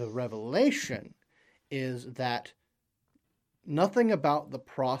the revelation is that nothing about the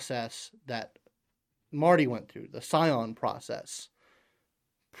process that Marty went through, the Psion process,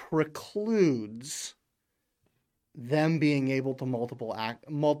 precludes them being able to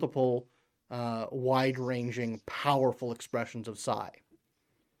multiple wide-ranging, powerful expressions of Psi.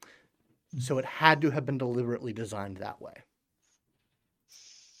 So it had to have been deliberately designed that way.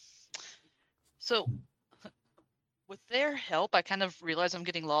 So, with their help, I kind of realize I'm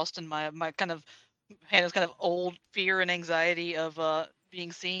getting lost in my kind of Hannah's kind of old fear and anxiety of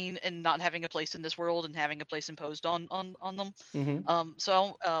being seen and not having a place in this world and having a place imposed on them. Mm-hmm.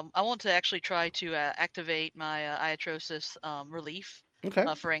 So I want to actually try to activate my iatrosis relief Okay.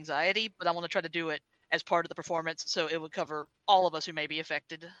 for anxiety, but I want to try to do it as part of the performance, so it would cover all of us who may be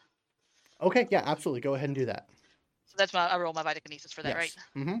affected. Okay. Yeah. Absolutely. Go ahead and do that. So that's I roll my vitakinesis for that, Yes. right?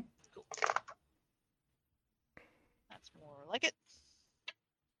 Mm-hmm. Cool. That's more like it.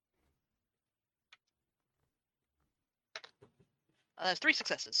 That's 3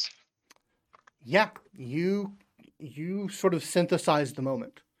 successes. Yeah, you sort of synthesize the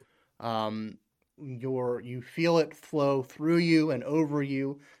moment. You feel it flow through you and over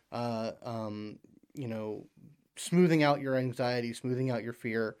you, smoothing out your anxiety, smoothing out your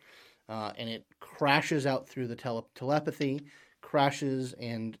fear, and it crashes out through the telepathy, crashes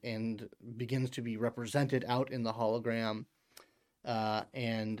and begins to be represented out in the hologram,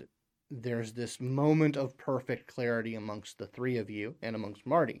 and there's this moment of perfect clarity amongst the three of you and amongst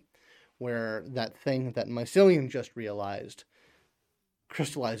Marty, where that thing that Mycelium just realized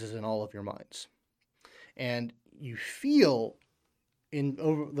crystallizes in all of your minds. And you feel,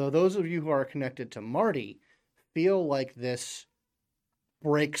 those of you who are connected to Marty, feel like this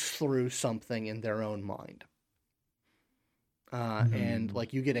breaks through something in their own mind. And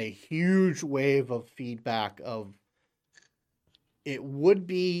like you get a huge wave of feedback of, it would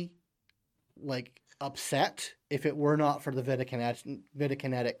be like upset if it were not for the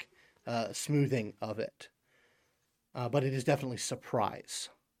vitikinetic smoothing of it, but it is definitely surprise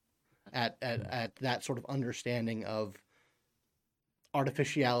at that sort of understanding of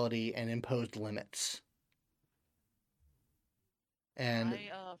artificiality and imposed limits. And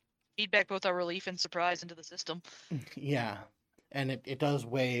I feedback both our relief and surprise into the system. Yeah, and it does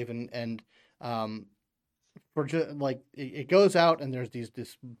wave and for like it goes out and there's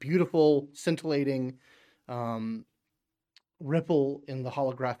this beautiful scintillating ripple in the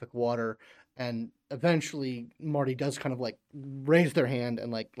holographic water, and eventually Marty does kind of like raise their hand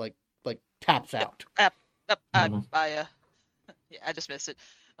and like taps out. I dismiss it.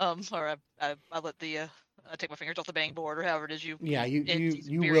 Or I let the I take my fingers off the bang board, or however it is you. Yeah, you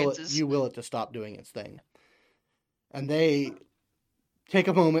will it to stop doing its thing. And they take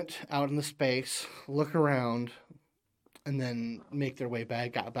a moment out in the space, look around, and then make their way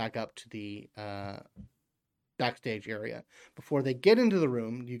back up to the backstage area. Before they get into the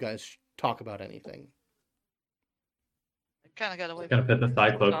room, you guys talk about anything? I kind of got away. Gonna put the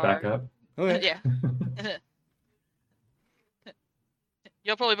cyclope back up. Okay. Yeah.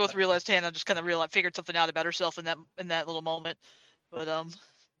 You'll probably both realize Hannah just kind of figured something out about herself in that little moment, but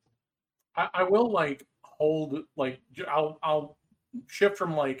I will like hold like I'll shift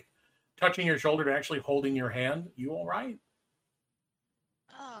from like touching your shoulder to actually holding your hand. You all right?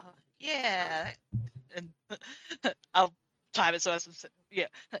 Yeah, and I'll time it so I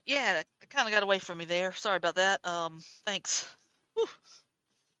I kind of got away from me there. Sorry about that. Thanks. Whew.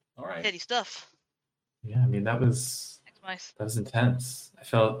 All right. Heady stuff. Yeah, I mean that was intense. I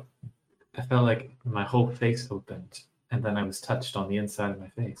felt like my whole face opened, and then I was touched on the inside of my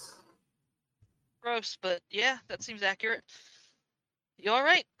face. Gross, but yeah, that seems accurate. You all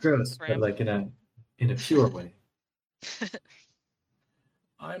right? Gross, but Bram? like in a pure way.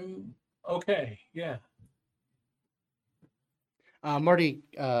 I'm okay. Yeah. Marty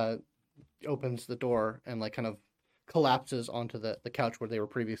opens the door and like kind of collapses onto the couch where they were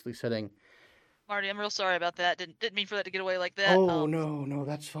previously sitting. Marty, I'm real sorry about that. Didn't mean for that to get away like that. Oh no,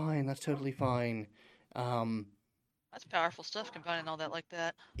 that's fine. That's totally fine. That's powerful stuff, combining all that like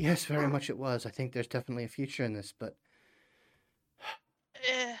that. Yes, very much it was. I think there's definitely a future in this, but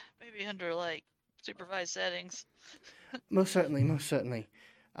Maybe under like supervised settings. most certainly.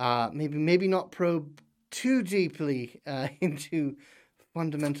 Maybe not probe too deeply into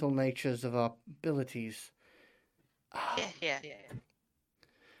fundamental natures of our abilities. Yeah.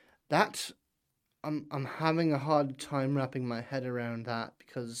 That I'm having a hard time wrapping my head around that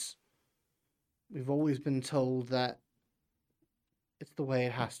because we've always been told that it's the way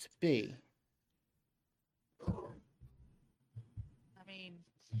it has to be. I mean,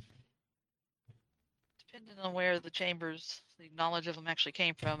 depending on where the chambers, the knowledge of them actually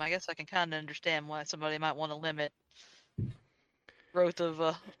came from, I guess I can kind of understand why somebody might want to limit growth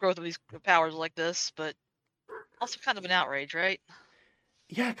of these powers like this, but also kind of an outrage, right?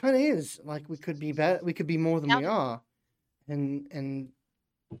 Yeah, it kind of is. Like we could be better. We could be more than we are, and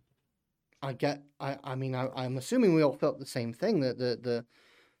I'm assuming we all felt the same thing. That the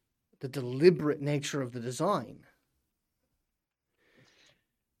deliberate nature of the design.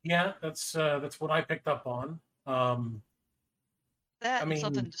 Yeah, that's what I picked up on. That I mean,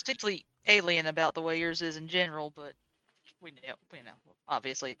 something distinctly alien about the way yours is in general, but we know,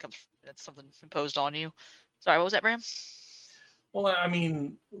 obviously it's something imposed on you. Sorry, what was that, Bram? well, I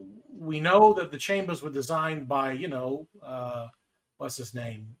mean, we know that the chambers were designed by, what's his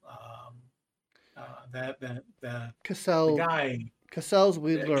name? The Cassell, guy. Cassell's,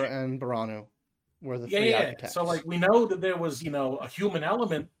 Wheeler, and Barano were the three architects. So like we know that there was, a human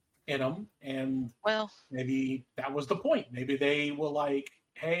element in them, and Well, maybe that was the point. Maybe they were like,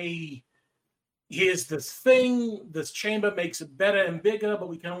 hey, here's this thing, this chamber makes it better and bigger, but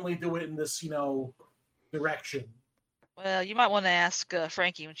we can only do it in this, direction. well, you might want to ask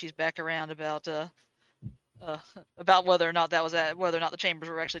Frankie when she's back around about whether or not whether or not the chambers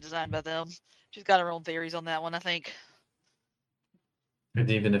were actually designed by them. She's got her own theories on that one, I think.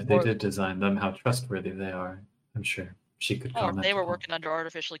 And even if they did design them, how trustworthy they are, I'm sure she could comment. Or they were working under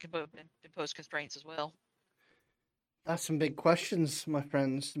artificially imposed constraints as well. That's some big questions, my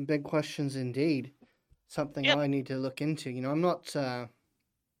friends. Some big questions indeed. Something I need to look into. I'm not.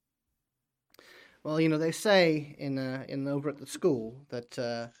 Well, they say in over at the school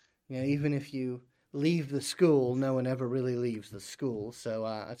that even if you leave the school, no one ever really leaves the school. So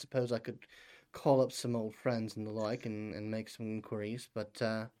I suppose I could call up some old friends and the like and make some inquiries. But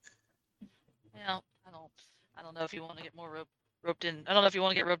I don't know if you want to get more roped in. I don't know if you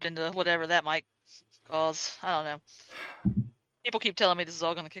want to get roped into whatever that might cause. I don't know. People keep telling me this is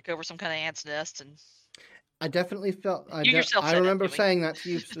all going to kick over some kind of ant's nest, and I definitely felt. I remember saying that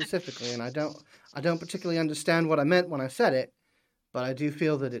to you specifically, and I don't particularly understand what I meant when I said it, but I do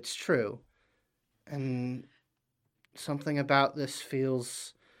feel that it's true, and something about this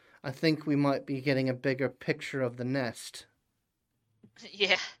feels. I think we might be getting a bigger picture of the nest.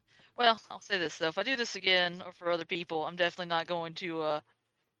 Yeah. Well, I'll say this though: if I do this again, or for other people, I'm definitely not going to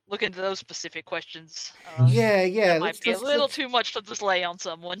look into those specific questions. Yeah. That might be a little too much to just lay on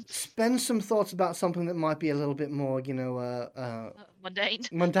someone. Spend some thoughts about something that might be a little bit more,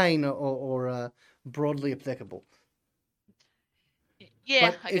 mundane or broadly applicable.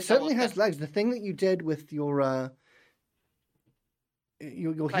 Yeah, but it certainly has legs. The thing that you did with your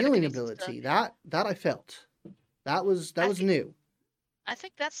healing ability, that I felt, that was new. I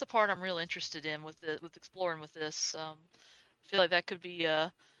think that's the part I'm real interested in with exploring with this. I feel like that could be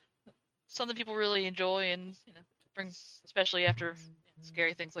something people really enjoy, and bring, especially after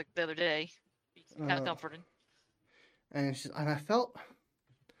scary things like the other day, be kind of comforting. And I felt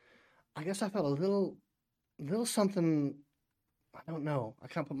a little something. I don't know. I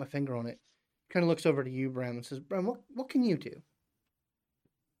can't put my finger on it. Kind of looks over to you, Bram, and says, "Bram, what can you do?"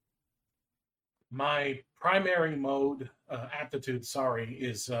 My primary mode aptitude,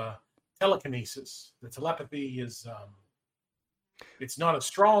 is telekinesis. The telepathy is it's not as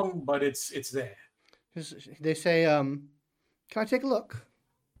strong, but it's there. They say, "Can I take a look?"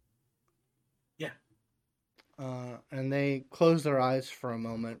 Yeah. And they close their eyes for a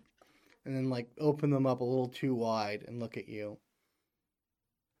moment, and then open them up a little too wide and look at you.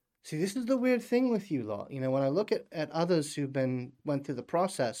 See, this is the weird thing with you lot. When I look at others who went through the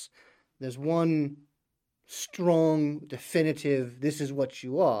process, there's one strong, definitive, this is what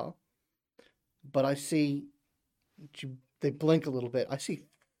you are. But I see They blink a little bit. I see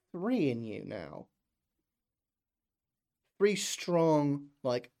 3 in you now. 3 strong,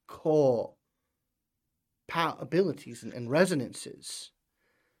 like, core power abilities and resonances.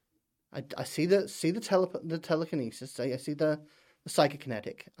 I see the telekinesis. I see the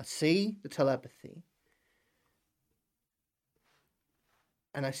psychokinetic. I see the telepathy.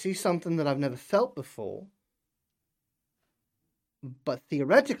 And I see something that I've never felt before. But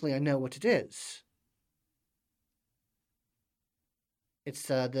theoretically, I know what it is. It's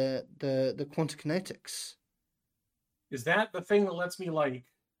the quantum kinetics. Is that the thing that lets me like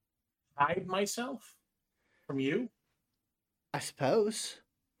hide myself from you? I suppose.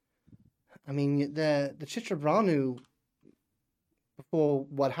 I mean, the Chitrabranu, before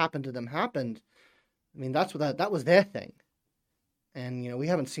what happened to them happened, I mean, that was their thing. And, we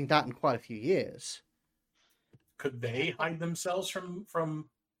haven't seen that in quite a few years. Could they hide themselves from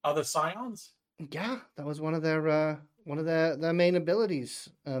other scions? Yeah, that was one of their main abilities,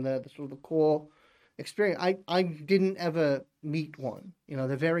 the sort of the core experience. I didn't ever meet one.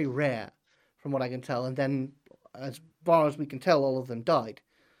 They're very rare, from what I can tell. And then, as far as we can tell, all of them died.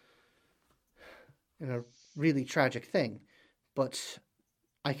 A really tragic thing. But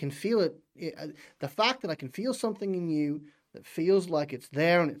I can feel it. The fact that I can feel something in you that feels like it's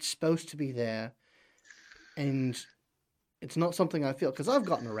there and it's supposed to be there, and it's not something I feel, because I've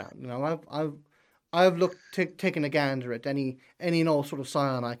gotten around. I've taken a gander at any and all sort of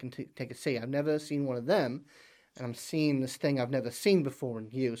scion I can take a see. I've never seen one of them, and I'm seeing this thing I've never seen before in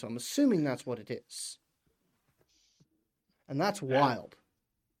you. So I'm assuming that's what it is, and that's wild.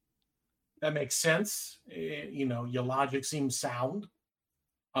 That makes sense. Your logic seems sound.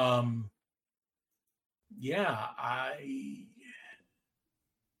 Yeah,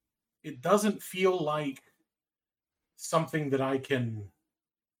 it doesn't feel like something that I can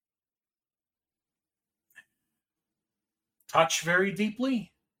touch very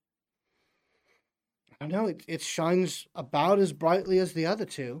deeply. I know it shines about as brightly as the other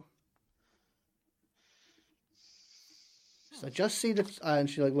two. So I just see that, and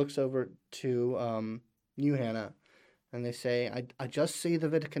she looks over to you, Hannah, and they say, I just see the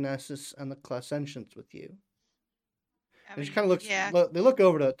Vitikinesis and the clarsentience with you. And she kind of looks. Yeah. They look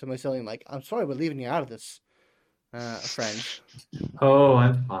over to Mycelium like, I'm sorry, we're leaving you out of this, friend. Oh,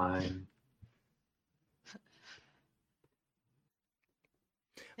 I'm fine.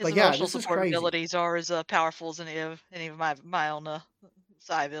 His But yeah, emotional this is support crazy. abilities are as powerful as any of my own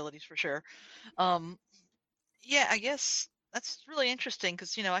psi abilities for sure. Yeah, I guess that's really interesting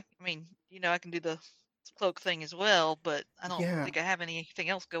because I can do the cloak thing as well, but I don't Yeah. think I have anything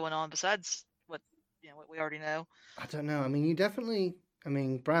else going on besides what we already know. I don't know. I mean, you definitely. I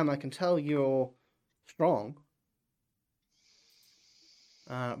mean, Bram, I can tell you're strong.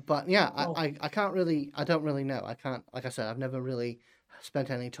 But yeah, Well- I can't really. I don't really know. I can't. Like I said, I've never really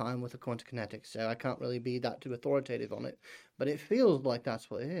spent any time with the quantum kinetics, so I can't really be that too authoritative on it. But it feels like that's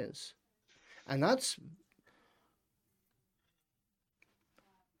what it is, and that's.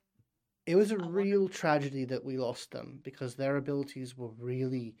 It was a real tragedy that we lost them, because their abilities were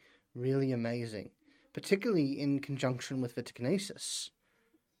really, really amazing, particularly in conjunction with Vitikinesis.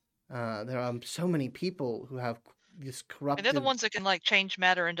 There are so many people who have this And corruptive. they're the ones that can change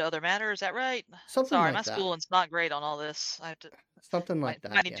matter into other matter. Is that right? Something Sorry, like my that. schooling's not great on all this. I have to. Something like I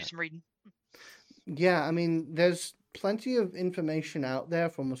that. need Yeah. to do some reading. Yeah, I mean, there's plenty of information out there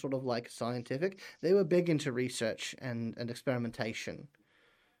from a sort of like scientific. They were big into research and experimentation.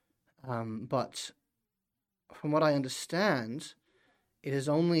 But from what I understand, it is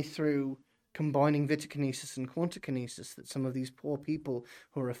only through combining vitikinesis and quantikinesis that some of these poor people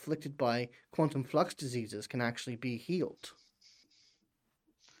who are afflicted by quantum flux diseases can actually be healed.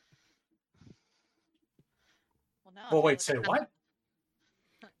 Well, wait, say what?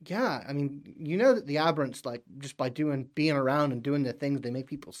 Yeah, I mean, you know that the aberrants, like, just by being around and doing their things, they make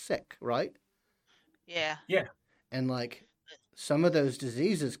people sick, right? Yeah. Yeah. And, like, some of those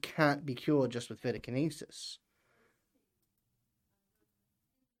diseases can't be cured just with vitikinesis,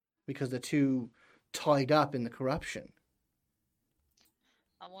 because they're too tied up in the corruption.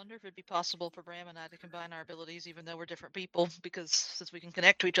 I wonder if it'd be possible for Bram and I to combine our abilities, even though we're different people, because since we can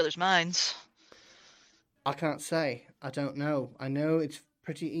connect to each other's minds. I can't say. I don't know. I know it's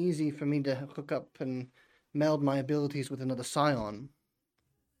pretty easy for me to hook up and meld my abilities with another scion,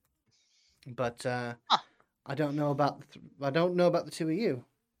 but I don't know about the two of you.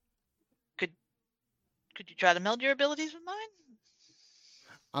 Could you try to meld your abilities with mine?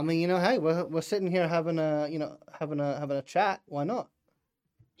 I mean, hey, we're sitting here having a chat. Why not?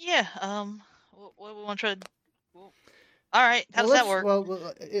 Yeah. What we want to try to. All right. How does that work? Well,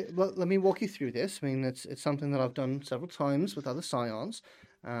 let me walk you through this. I mean, it's something that I've done several times with other scions.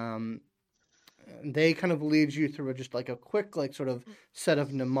 They kind of lead you through just like a quick, like sort of set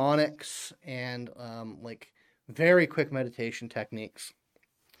of mnemonics and like very quick meditation techniques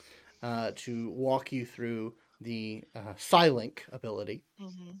to walk you through the Psilink ability.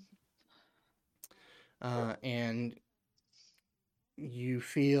 And you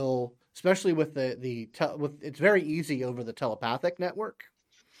feel, especially with it's very easy over the telepathic network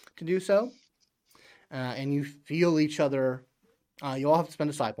to do so, and you feel each other. You all have to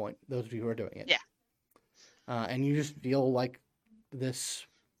spend a psi point, those of you who are doing it. Yeah. And you just feel like this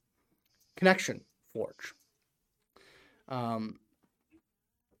connection forge.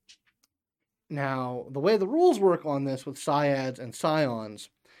 Now, the way the rules work on this with Syads and Scions,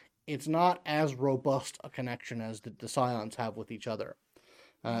 it's not as robust a connection as the Scions have with each other.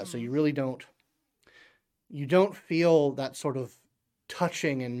 So you really don't feel that sort of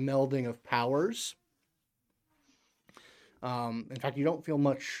touching and melding of powers. In fact, you don't feel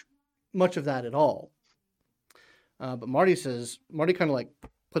much of that at all. But Marty kind of like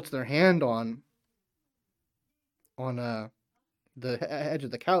puts their hand on the edge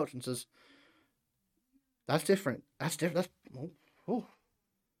of the couch and says, "That's different. That's different.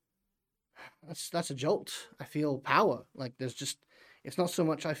 That's a jolt. I feel power. Like it's not so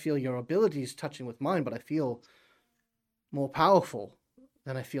much I feel your abilities touching with mine, but I feel more powerful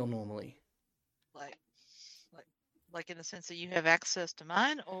than I feel normally." Like in the sense that you have access to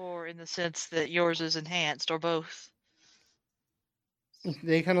mine, or in the sense that yours is enhanced, or both?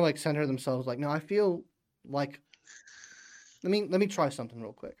 They kind of like center themselves like, no, I feel like, let me try something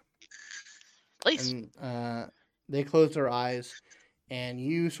real quick. Please. And they close their eyes, and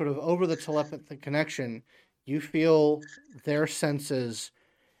you sort of, over the telepathic connection, you feel their senses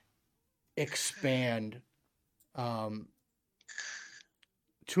expand to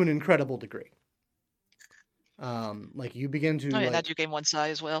an incredible degree. Like you begin to. Oh yeah, that do gain one psi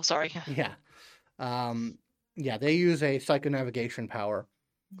as well. Sorry. Yeah. Yeah, they use a psychonavigation power,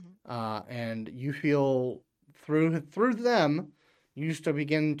 and you feel through them, you start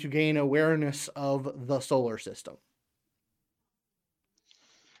begin to gain awareness of the solar system.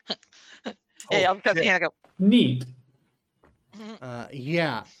 Hey, I'm coming. I go. Neat.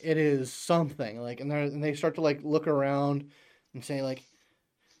 Yeah, it is something like, and they start to like look around and say like,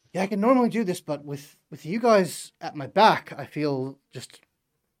 yeah, I can normally do this, but with you guys at my back, I feel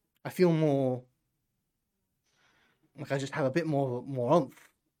more like I just have a bit more oomph.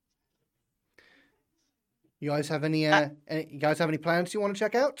 You guys have any plans you want to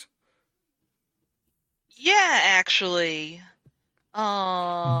check out? Yeah, actually.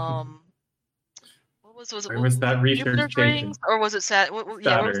 What was Where was that research Jupiter's station? rings, or was it Saturn?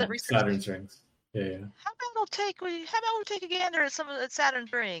 Yeah, where was that research? Saturn's rings. Yeah. How about we take a gander at some of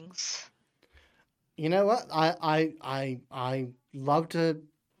Saturn's rings? You know what? I love to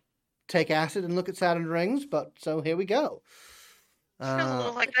take acid and look at Saturn's rings, but so here we go. Feels a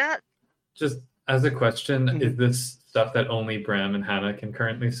little like that. Just as a question, is this stuff that only Bram and Hannah can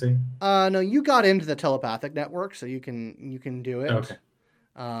currently see? No, you got into the telepathic network, so you can do it. Okay.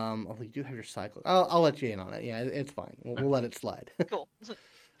 Although you do have your cycle. I'll let you in on it. Yeah, it's fine. We'll let it slide. Cool.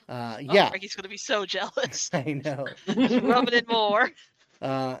 Yeah. Frankie's gonna be so jealous. I know. Rub it in more.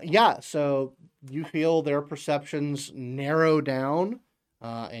 Yeah. So you feel their perceptions narrow down,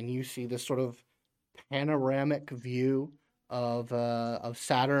 and you see this sort of panoramic view of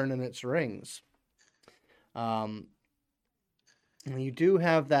Saturn and its rings. And you do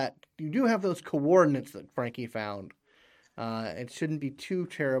have those coordinates that Frankie found. It shouldn't be too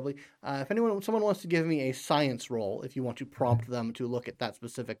terribly. If someone wants to give me a science roll, if you want to prompt them to look at that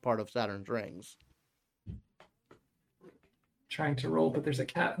specific part of Saturn's rings. Trying to roll, but there's a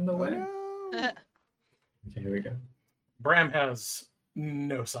cat in the way. Okay, here we go. Bram has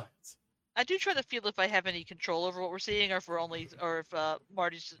no science. I do try to feel if I have any control over what we're seeing, or if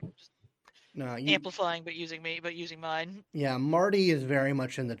Marty's just amplifying but using mine. Yeah, Marty is very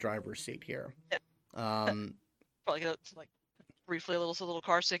much in the driver's seat here. Yep. Probably gonna like briefly a little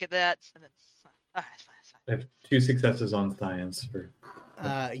car sick at that, and then it's fine. I have 2 successes on science for.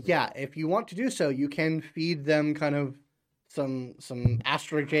 Yeah, if you want to do so, you can feed them kind of some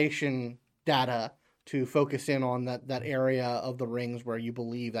astrogation data to focus in on that area of the rings where you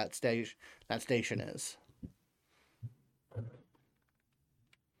believe that station is.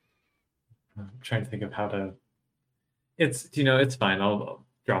 I'm trying to think of how to. It's fine. I'll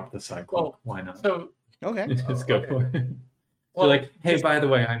drop the cycle. Well, why not? So okay, just go for it. Well, like, hey, by the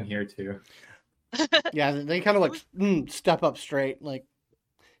way, I'm here too. Yeah, they kind of like step up straight, like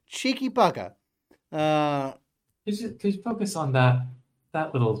cheeky bugger. Could you focus on that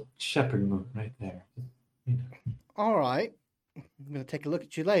little shepherd moon right there? You know. All right. I'm gonna take a look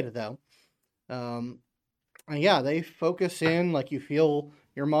at you later, though. And yeah, they focus in, like you feel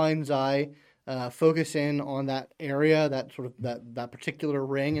your mind's eye focus in on that area, that sort of that particular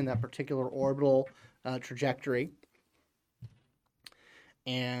ring and that particular orbital trajectory,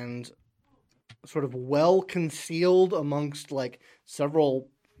 and sort of well concealed amongst like several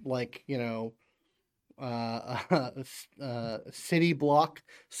like city block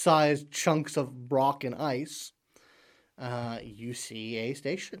sized chunks of rock and ice. You see a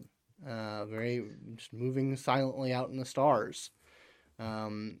station, very just moving silently out in the stars.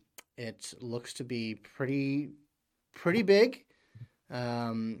 It looks to be pretty big.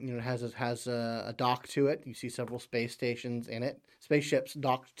 It has a dock to it. You see several space stations in it, spaceships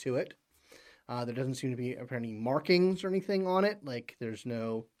docked to it. There doesn't seem to be any markings or anything on it. Like there's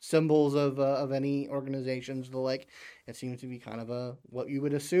no symbols of any organizations. The like, it seems to be kind of what you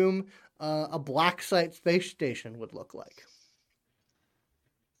would assume a black site space station would look like.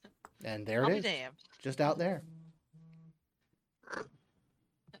 And there it is, Damned. just out there.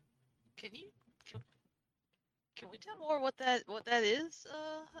 Can we tell more what that is,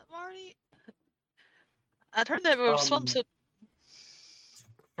 Marty? I'd heard that there was some sort.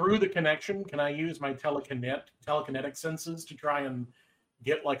 Through the connection, can I use my telekinetic senses to try and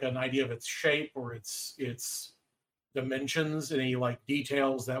get like an idea of its shape or its dimensions, any like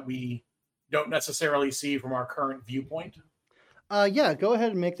details that we don't necessarily see from our current viewpoint? Yeah, go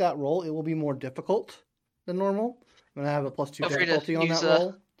ahead and make that roll. It will be more difficult than normal. I'm gonna have a +2 difficulty on that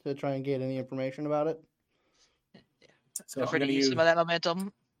roll to try and get any information about it. So I'm going to use some of that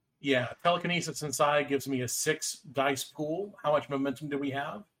momentum. Yeah, telekinesis inside gives me a 6 dice pool. How much momentum do we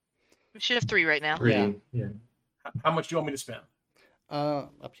have? We should have 3 right now. 3, yeah. How much do you want me to spend?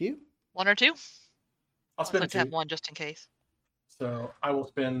 Up to you. 1 or 2? I'll spend 2. To have 1 just in case. So I will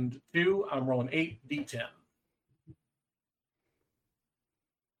spend 2. I'm rolling 8d10.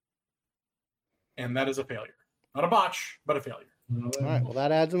 And that is a failure. Not a botch, but a failure. All right, well,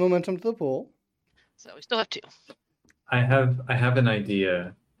 that adds a momentum to the pool. So we still have 2. I have an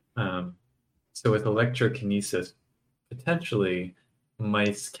idea. So with electrokinesis, potentially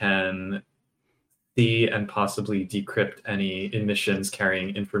mice can see and possibly decrypt any emissions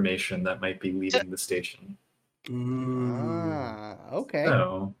carrying information that might be leaving the station. Okay.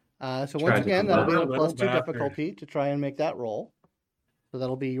 So once again, that'll be a +2 difficulty to try and make that roll. So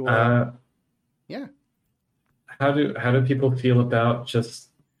that'll be your yeah. How do people feel about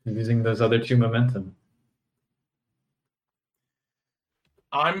just using those other 2 momentum?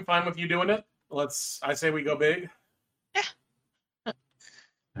 I'm fine with you doing it. I say we go big. Yeah. All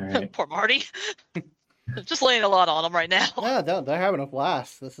right. Poor Marty. Just laying a lot on him right now. Yeah, they're having a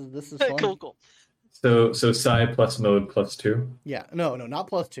blast. This is fun. Cool. So psi plus mode +2. Yeah, no, not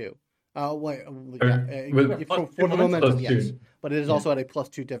 +2. Wait, for the momentum, yes. +2. But it is also at a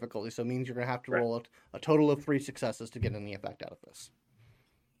 +2 difficulty, so it means you're going to have to roll a total of 3 successes to get any effect out of this.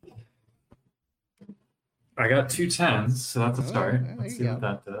 I got 2 10s, so that's a start. Yeah, Let's see what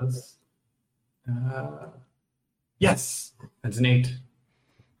that does. Yes, that's an 8.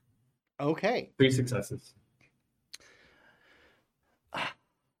 Okay. 3 successes.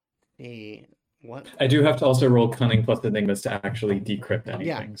 What? I do have to also roll cunning plus enigmas to actually decrypt anything.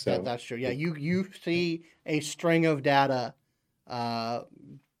 Yeah, so that's true. Yeah, you see a string of data,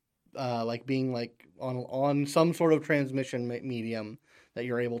 like being like on some sort of transmission medium that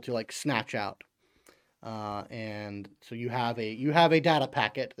you're able to like snatch out, and so you have a data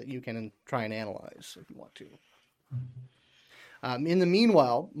packet that you can try and analyze if you want to. In the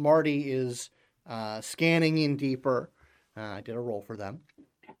meanwhile, Marty is scanning in deeper. I did a roll for them.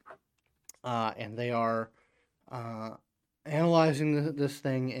 And they are analyzing this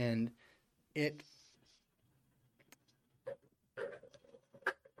thing, and it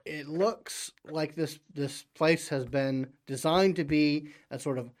looks like this place has been designed to be a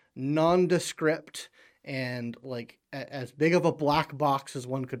sort of nondescript and like as big of a black box as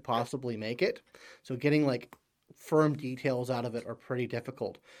one could possibly make it. So getting like firm details out of it are pretty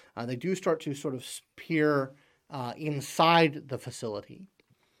difficult. They do start to sort of peer inside the facility.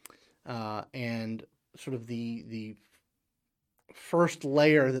 And sort of the first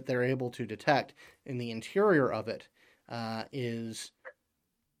layer that they're able to detect in the interior of it is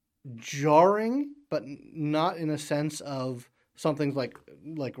jarring, but not in a sense of something's like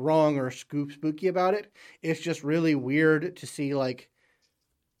wrong or spooky about it. It's just really weird to see like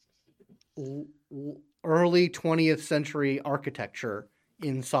early 20th century architecture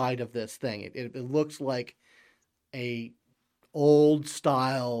inside of this thing. It looks like a old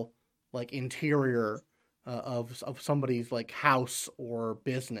style like interior of somebody's like house or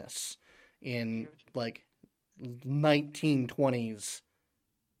business in like 1920s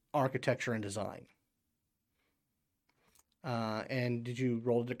architecture and design. And did you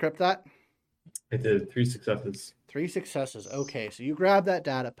roll to decrypt that? I did 3 successes. 3 successes. Okay, so you grab that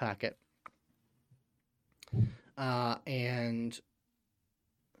data packet, and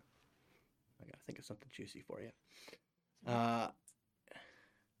I gotta think of something juicy for you.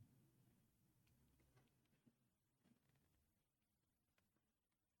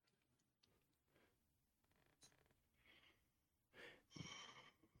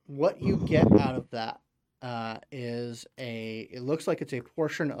 What you get out of that is it looks like it's a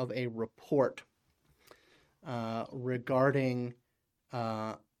portion of a report regarding,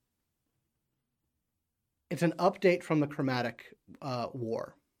 it's an update from the Chromatic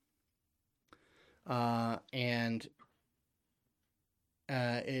War. And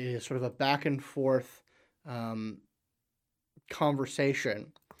it is sort of a back and forth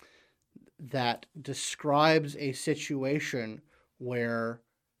conversation that describes a situation where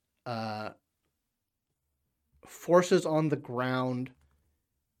forces on the ground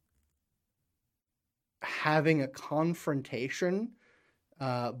having a confrontation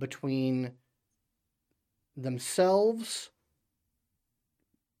between themselves,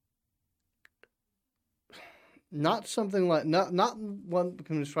 not something like not one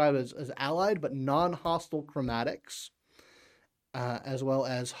can describe as allied, but non-hostile chromatics, as well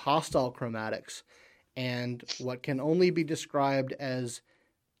as hostile chromatics, and what can only be described as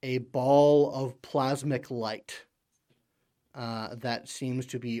a ball of plasmic light that seems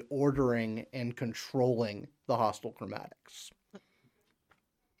to be ordering and controlling the hostile chromatics.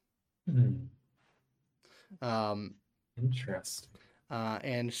 Interesting.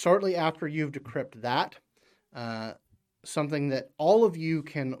 And shortly after you've decrypted that, something that all of you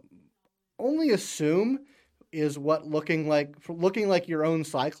can only assume is what looking like your own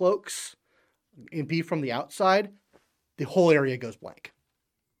Cycloaks and be from the outside, the whole area goes blank.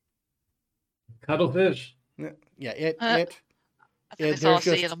 Cuttlefish. Yeah, I think there's I saw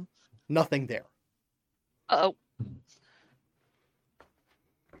just them. nothing there. Uh-oh.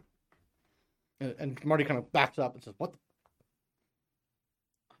 And Marty kind of backs up and says, "What?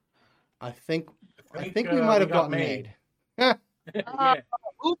 I think we might have gotten made." Yeah.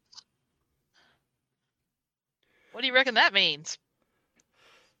 Oops. What do you reckon that means?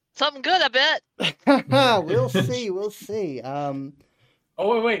 Something good, I bet. We'll see. We'll see.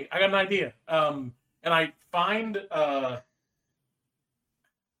 Oh wait! I got an idea. And I find I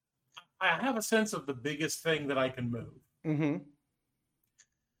have a sense of the biggest thing that I can move. Mm-hmm.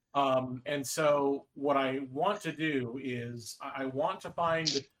 And so what I want to do is I want to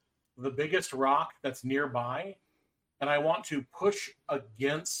find the biggest rock that's nearby, and I want to push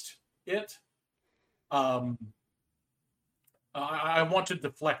against it. I want to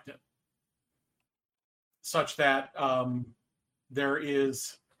deflect it such that there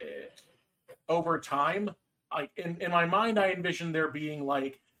is, over time, like in my mind, I envision there being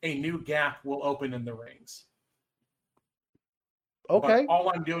like a new gap will open in the rings. Okay. But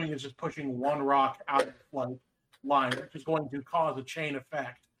all I'm doing is just pushing one rock out of like line, which is going to cause a chain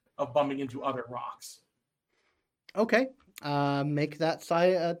effect of bumping into other rocks. Okay. Make that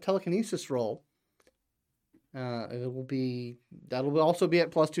telekinesis roll. That'll also be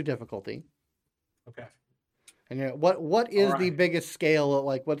at +2 difficulty. Okay. And what is All the right. biggest scale?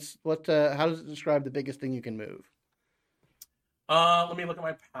 Like how does it describe the biggest thing you can move? Let me look at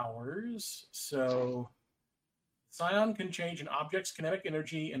my powers. So Scion can change an object's kinetic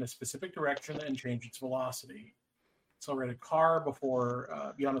energy in a specific direction and change its velocity. Accelerate a car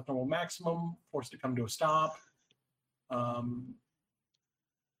before beyond its normal maximum, force it to come to a stop.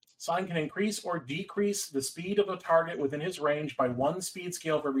 Scion can increase or decrease the speed of a target within his range by 1 speed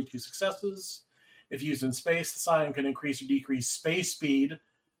scale for every 2 successes. If used in space, the Scion can increase or decrease space speed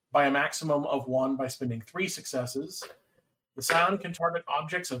by a maximum of 1 by spending 3 successes. The Scion can target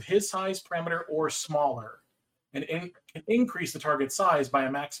objects of his size, parameter, or smaller, and can increase the target size by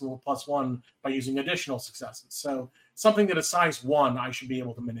a maximum of +1 by using additional successes. So something that is size 1, I should be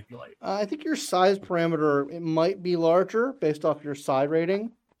able to manipulate. I think your size parameter, it might be larger based off your psi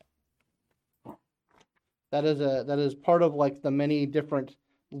rating. That is part of like the many different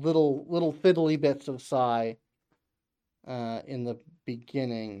little fiddly bits of psi in the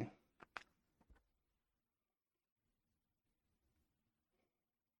beginning.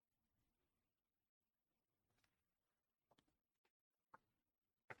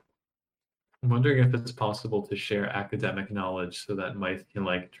 I'm wondering if it's possible to share academic knowledge so that Mike can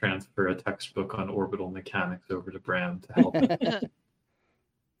like transfer a textbook on orbital mechanics over to Bram to help. To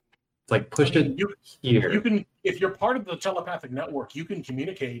It's like push it here. You can, if you're part of the telepathic network, you can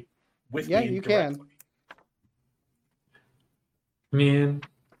communicate with me you directly. can. I mean,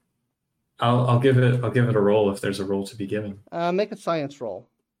 I'll give it a roll if there's a roll to be given. Make a science roll.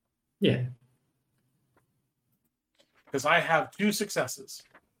 Yeah. Because I have 2 successes.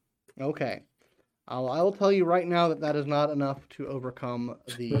 Okay. I will tell you right now that is not enough to overcome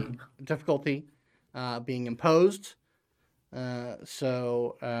the difficulty being imposed.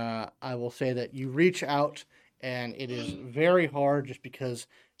 So I will say that you reach out, and it is very hard just because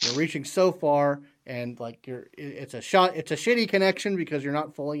you're reaching so far, and like it's a shitty connection because you're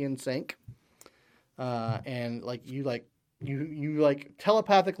not fully in sync. And you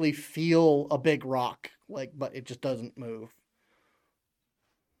telepathically feel a big rock, but it just doesn't move.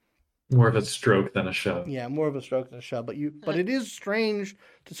 More of a stroke than a shove. Yeah, more of a stroke than a shove. But it is strange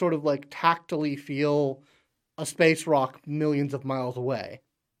to sort of like tactily feel a space rock millions of miles away.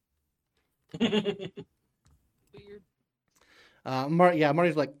 Weird.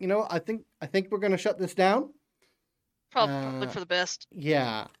 Marty's like, I think we're gonna shut this down. Probably for the best.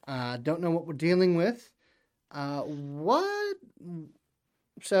 Yeah. Don't know what we're dealing with. What?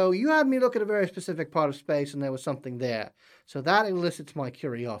 So you had me look at a very specific part of space, and there was something there. So that elicits my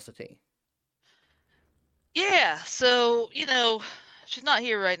curiosity. Yeah, so, she's not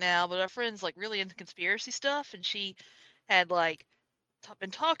here right now, but our friend's, really into conspiracy stuff, and she had,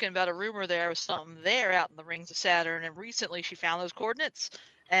 been talking about a rumor there was something there out in the rings of Saturn, and recently she found those coordinates,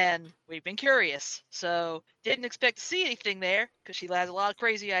 and we've been curious. So, didn't expect to see anything there, because she has a lot of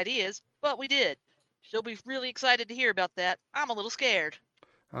crazy ideas, but we did. She'll be really excited to hear about that. I'm a little scared.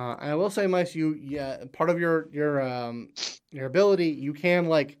 And I will say, Mice, part of your ability, you can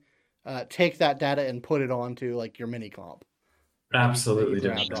take that data and put it onto your mini comp. Absolutely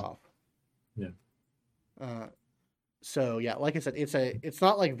grabbed off. Yeah. So yeah, like I said, it's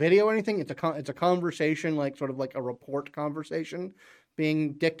not like video or anything. It's a conversation, sort of like a report conversation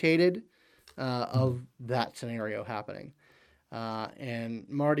being dictated of that scenario happening. And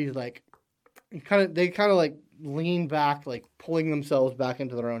Marty's they kind of lean back, pulling themselves back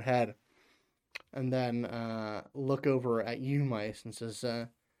into their own head, and then look over at you, Mice, and says,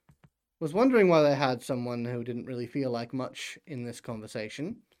 was wondering why they had someone who didn't really feel like much in this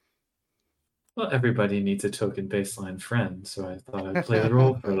conversation. Well, everybody needs a token baseline friend, so I thought I'd play the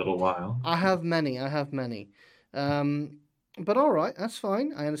role for a little while. I have many. But all right, that's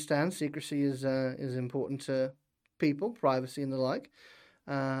fine. I understand secrecy is important to people, privacy and the like.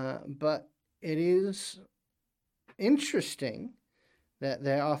 But it is interesting that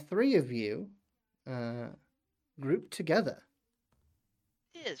there are 3 of you grouped together.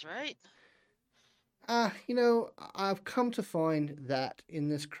 It is, right? I've come to find that in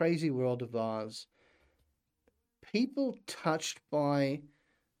this crazy world of ours, people touched by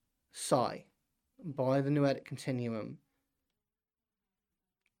psi, by the noetic continuum,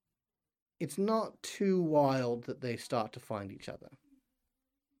 it's not too wild that they start to find each other.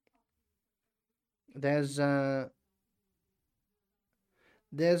 There's a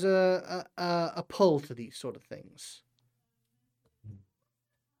pull to these sort of things.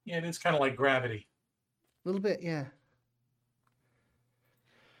 Yeah, it is kind of like gravity. A little bit, yeah.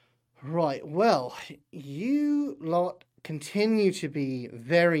 Right, well, you lot continue to be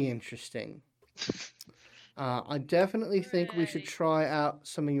very interesting. I definitely think we should try out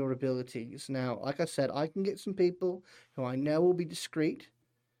some of your abilities. Now, like I said, I can get some people who I know will be discreet,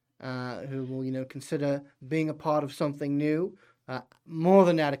 who will, consider being a part of something new, more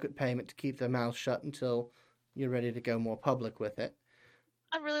than adequate payment to keep their mouths shut until you're ready to go more public with it.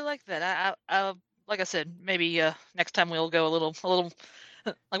 I really like that. I like I said, maybe next time we'll go a little,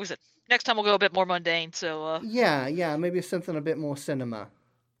 like we said, next time we'll go a bit more mundane. So yeah, maybe something a bit more cinema.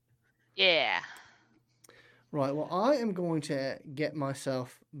 Yeah. Right. Well, I am going to get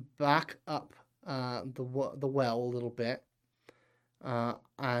myself back up the well a little bit, and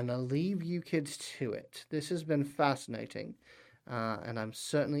I'll leave you kids to it. This has been fascinating, and I'm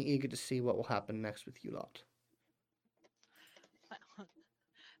certainly eager to see what will happen next with you lot.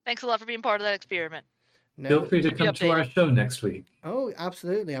 Thanks a lot for being part of that experiment. No, Feel free to come to our show next week. Oh,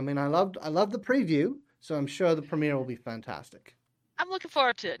 absolutely. I mean, I loved the preview, so I'm sure the premiere will be fantastic. I'm looking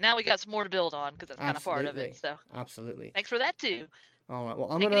forward to it. Now we got some more to build on because that's kind of part of it. So absolutely. Thanks for that too. All right.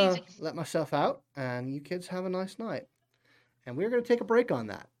 Well, I'm gonna let myself out, and you kids have a nice night. And we're gonna take a break on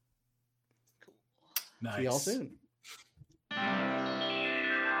that. Cool. Nice. See y'all soon.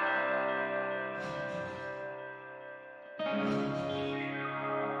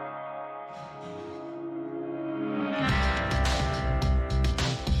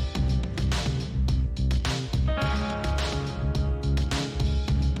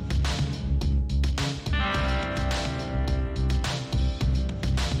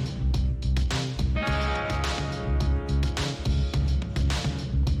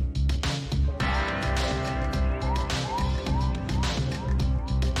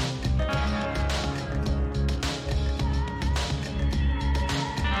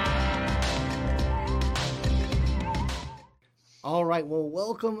 All right, well,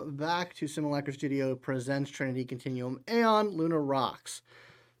 welcome back to Simulacra Studio presents Trinity Continuum Aeon Luna Rocks.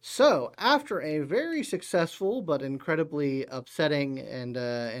 So, after a very successful but incredibly upsetting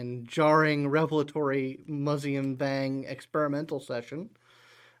and jarring revelatory Museum Bang experimental session,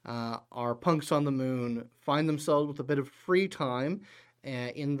 our punks on the moon find themselves with a bit of free time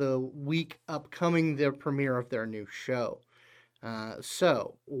in the week upcoming the premiere of their new show.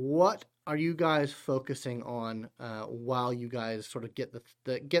 So, what are you guys focusing on while you guys sort of get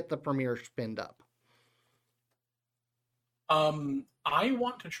the premiere spinned up? I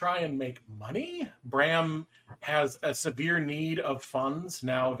want to try and make money. Bram has a severe need of funds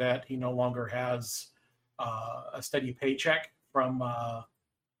now that he no longer has a steady paycheck from the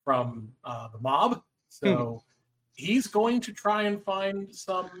mob. So he's going to try and find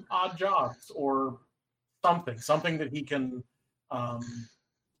some odd jobs or something that he can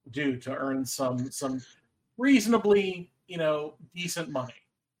do to earn some reasonably, decent money.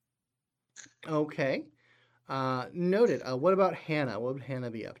 Okay. Noted. What about Hannah? What would Hannah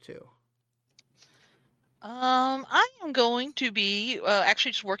be up to? I am going to be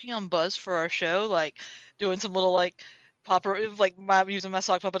actually just working on buzz for our show, like doing some little using my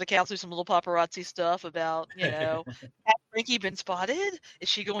sock puppet account to do some little paparazzi stuff about, has Frankie been spotted? Is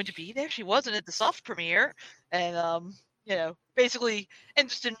she going to be there? She wasn't at the soft premiere, and basically, and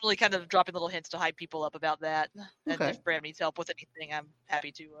just didn't really kind of dropping little hints to hype people up about that. And Okay. if Bram needs help with anything, I'm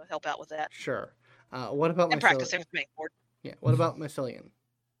happy to help out with that. Sure. What about and practicing with Mainboard? Yeah. What about Mycelium?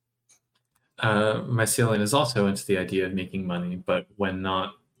 Mycelium is also into the idea of making money, but when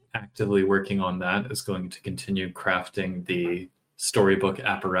not actively working on that, is going to continue crafting the storybook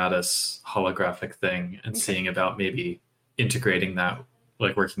apparatus holographic thing and seeing about maybe integrating that,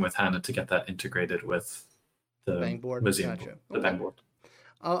 like working with Hannah to get that integrated with the Bangboard. museum, Gotcha. the Bangboard.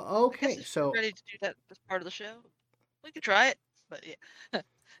 Okay, so ready to do that as part of the show. We could try it, but yeah,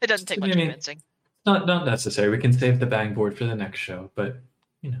 it doesn't take much convincing. Not necessary. We can save the Bangboard for the next show, but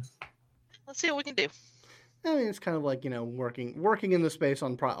let's see what we can do. I mean, it's kind of like working in the space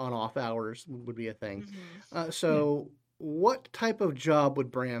on off hours would be a thing. So, what type of job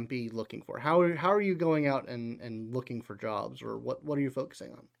would Bram be looking for? How are you going out and looking for jobs, or what are you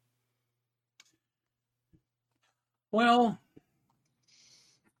focusing on? Well,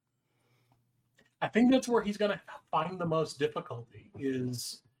 I think that's where he's going to find the most difficulty.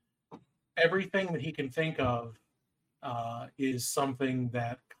 Is everything that he can think of is something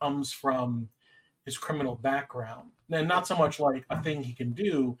that comes from his criminal background, and not so much like a thing he can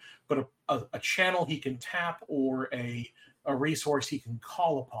do, but a channel he can tap or a resource he can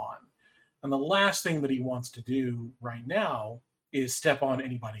call upon. And the last thing that he wants to do right now is step on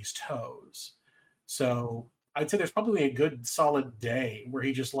anybody's toes. So I'd say there's probably a good solid day where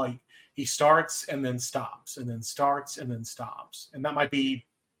he just he starts and then stops and then starts and then stops. And that might be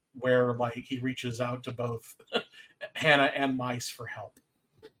where he reaches out to both Hannah and Mice for help.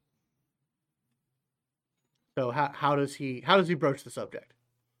 So how does he broach the subject?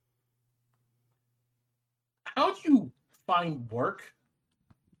 How do you find work?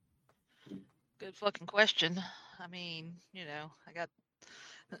 Good fucking question. I mean,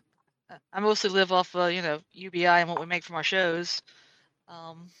 I mostly live off UBI and what we make from our shows.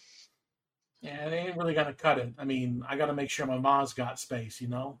 Yeah, it ain't really gonna cut it. I mean, I gotta make sure my mom's got space,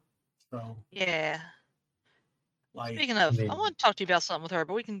 So yeah. Speaking of, I want to talk to you about something with her,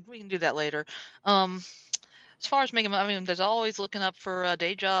 but we can do that later. As far as making, I mean, there's always looking up for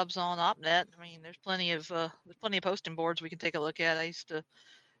day jobs on OpNet. I mean, there's plenty of posting boards we can take a look at. I used to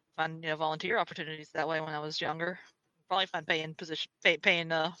find volunteer opportunities that way when I was younger. Probably find paying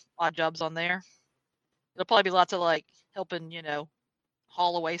odd jobs on there. There'll probably be lots of helping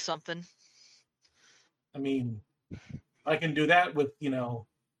haul away something. I mean, I can do that with might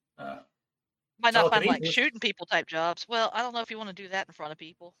not find shooting people type jobs. Well, I don't know if you want to do that in front of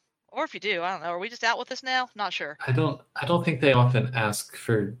people, or if you do, I don't know. Are we just out with this now? Not sure. I don't think they often ask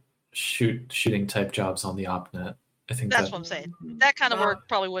for shooting type jobs on the OpNet. I think that's what I'm saying. That kind of work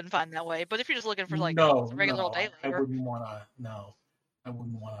probably wouldn't find that way. But if you're just looking for regular old day labor, I wouldn't want to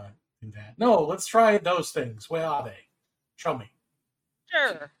do that. No, let's try those things. Where are they? Show me.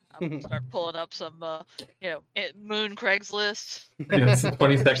 Sure. I'm gonna start pulling up some, Moon Craigslist. Yes,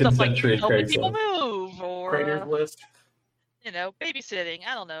 22nd century helping people move, or Craters list. Babysitting.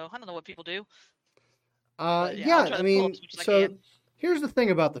 I don't know what people do. I mean, so here's the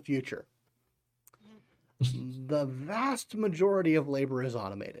thing about the future. The vast majority of labor is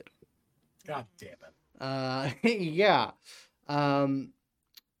automated. God damn it. Yeah.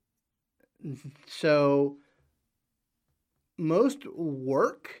 So most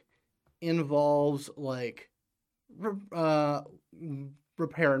work involves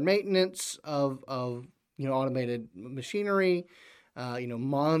repair and maintenance of automated machinery,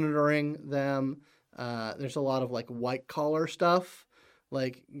 monitoring them. There's a lot of like white collar stuff,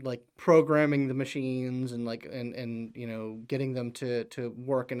 like programming the machines and getting them to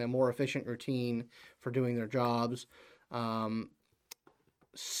work in a more efficient routine for doing their jobs.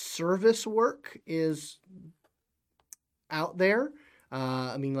 Service work is out there.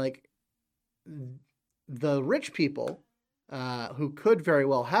 The rich people who could very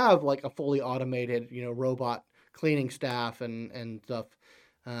well have like a fully automated, robot cleaning staff and stuff,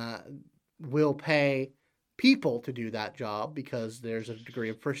 will pay people to do that job because there's a degree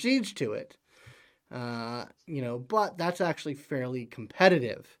of prestige to it. But that's actually fairly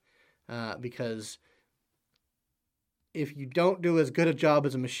competitive because if you don't do as good a job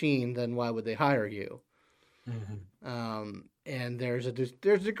as a machine, then why would they hire you? Mm-hmm. And there's a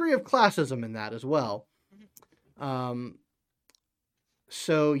degree of classism in that as well.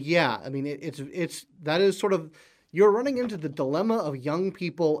 So yeah, I mean, it's that is sort of, you're running into the dilemma of young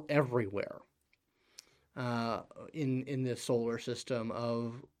people everywhere in this solar system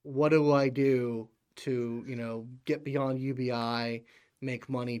of what do I do to get beyond UBI, make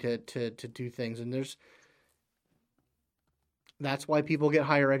money to do things, and that's why people get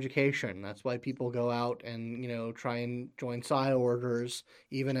higher education. That's why people go out and try and join psi orders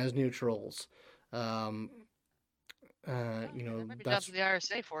even as neutrals. There might be jobs at the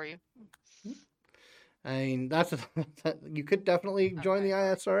IRSA for you. I mean, you could definitely join the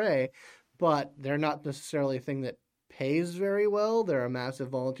ISRA, but they're not necessarily a thing that pays very well. They're a massive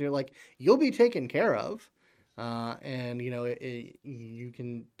volunteer. Like, you'll be taken care of, and you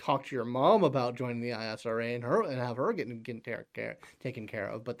can talk to your mom about joining the ISRA and have her get taken care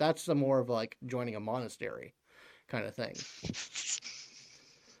of. But that's more of like joining a monastery kind of thing.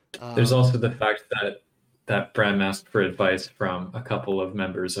 There's also the fact that Bram asked for advice from a couple of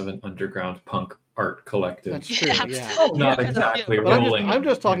members of an underground punk art collective. That's true, yeah. Oh, Not yeah, exactly But rolling. I'm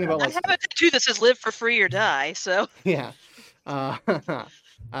just talking about I like, haven't do this as live for free or die, so yeah.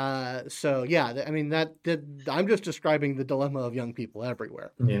 So yeah, I mean I'm just describing the dilemma of young people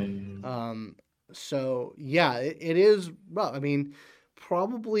everywhere. Yeah. So yeah, it is. Well, I mean,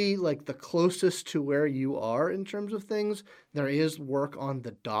 probably like the closest to where you are in terms of things. There is work on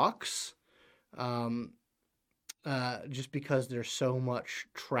the docks. Just because there's so much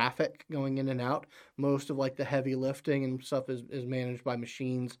traffic going in and out. Most of like the heavy lifting and stuff is managed by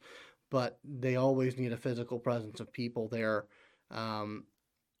machines, but they always need a physical presence of people there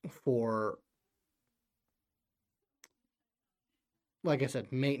for, like I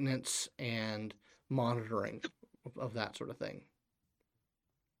said, maintenance and monitoring of that sort of thing.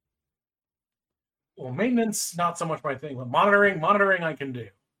 Well, maintenance, not so much my thing, but monitoring I can do.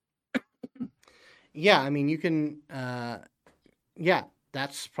 Yeah, I mean, you can,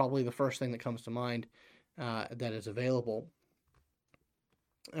 that's probably the first thing that comes to mind that is available.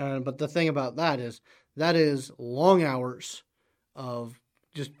 But the thing about that is long hours of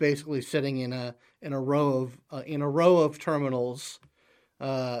just basically sitting in a row of terminals,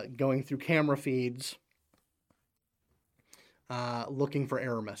 going through camera feeds, looking for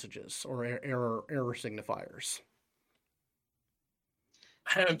error messages or error signifiers.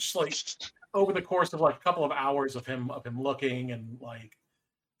 And just like over the course of like a couple of hours of him looking and like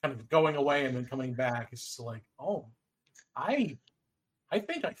kind of going away and then coming back, it's just like, oh, I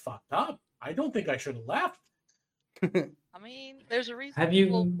think I fucked up. I don't think I should have left. I mean, there's a reason Have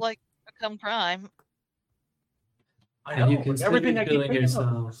people you- like become crime. I Have know. you but considered everything I keep killing thinking of,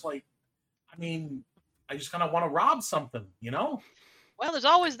 yourself? it's like, I mean, I just kind of want to rob something, Well, there's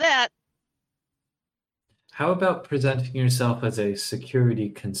always that. How about presenting yourself as a security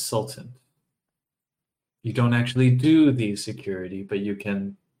consultant? You don't actually do the security, but you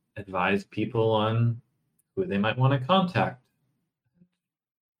can advise people on who they might want to contact,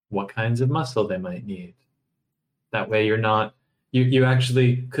 what kinds of muscle they might need. That way you're not, you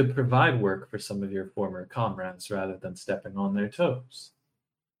actually could provide work for some of your former comrades rather than stepping on their toes.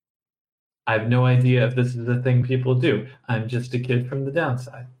 I have no idea if this is a thing people do. I'm just a kid from the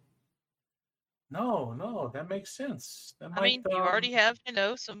downside. No, that makes sense. That I mean, might, you already have,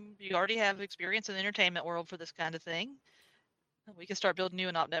 you already have experience in the entertainment world for this kind of thing. We can start building you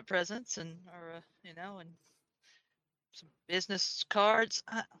an OpNet presence and some business cards.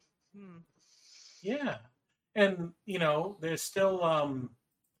 Yeah. And, there's still,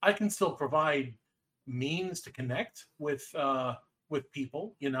 I can still provide means to connect with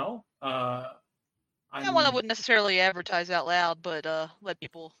people, I wouldn't necessarily advertise out loud, but let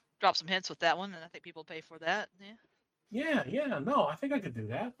people drop some hints with that one, and I think people pay for that. Yeah. Yeah. No, I think I could do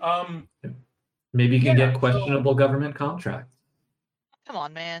that. Maybe you can Yeah, get questionable government contracts. Come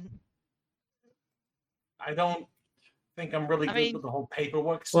on, man. I don't think I'm really I good mean- with the whole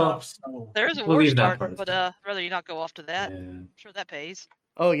paperwork Well, stuff. So There is a We'll war leave that start, part but aside. rather you not go off to that. Yeah. I'm sure that pays.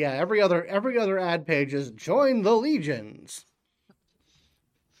 Oh yeah, every other ad page is join the legions,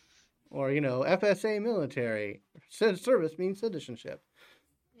 or FSA military. Service means citizenship.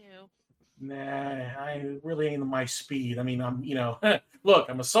 You. nah, I really ain't my speed. I mean, I'm look,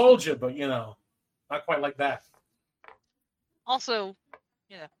 I'm a soldier, but not quite like that. Also,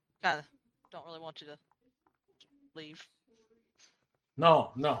 kind of don't really want you to leave.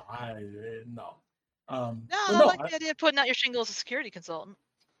 No. No. No, Well, I no, like the idea of putting out your shingle as a security consultant.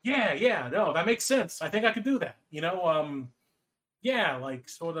 yeah, no, that makes sense. I think I could do that. Yeah, like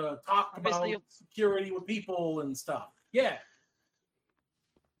sort of talk Obviously, about security with people and stuff. Yeah.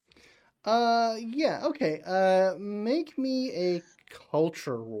 Yeah, okay. Make me a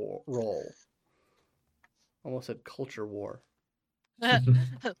culture roll. Almost said culture war.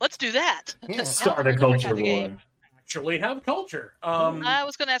 Let's do that. Yeah. Start a Different culture kind of war. game. Actually have culture. I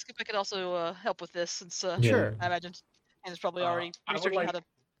was going to ask if I could also help with this, since Sure. I imagine Anna's probably already I would researching like how to.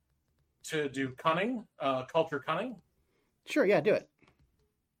 to do cunning, culture cunning. Sure, yeah, do it.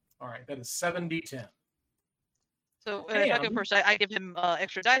 All right, that is 7d10. So if I go And- first, I give him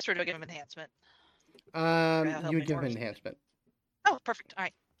extra dice, or do I give him enhancement? how You helping would give him works. enhancement. Oh, perfect. All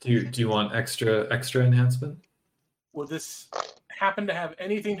right. Do you want extra enhancement? Will this happen to have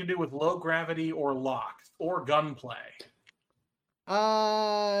anything to do with low gravity or locks or gunplay?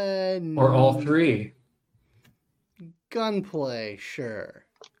 Or all three? Gunplay, sure.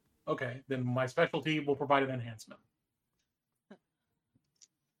 Okay, then my specialty will provide an enhancement.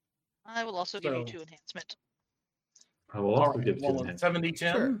 I will also give you So- 2 enhancement. I will All also right, give you well, enhancement.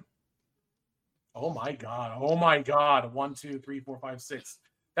 7d10. Sure. Oh my god. 1, 2, 3, 4, 5, 6.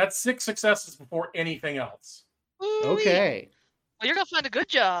 That's 6 successes before anything else. Woo-wee. Okay. Well, you're gonna find a good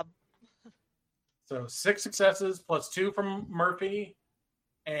job. So 6 successes plus 2 from Murphy,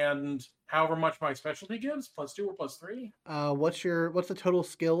 and however much my specialty gives, plus 2 or plus 3. What's the total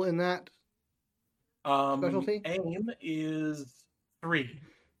skill in that? Specialty? Aim is 3.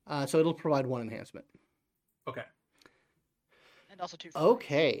 So it'll provide 1 enhancement. Okay. And also 2.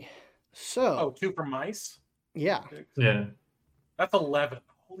 Okay. So, Oh, 2 for mice. yeah. Yeah. That's 11.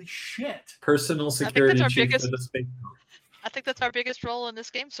 Holy shit. Personal that's security our chief biggest- for the space. I think that's our biggest role in this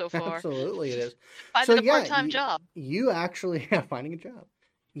game so far. Absolutely it is. Finding So, a yeah, part-time job. You actually finding a job.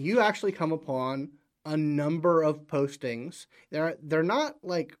 You actually come upon a number of postings. They're not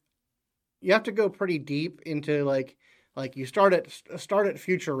like you have to go pretty deep into like you start at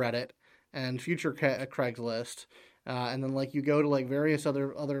Future Reddit and Future Craigslist, and then like you go to like various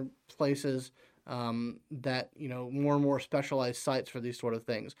other places that more and more specialized sites for these sort of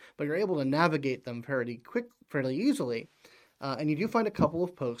things. But you're able to navigate them fairly easily, and you do find a couple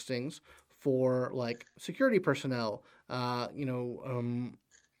of postings for like security personnel.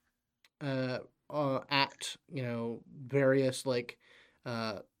 At various like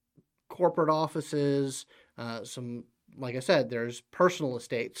corporate offices, some, like I said, there's personal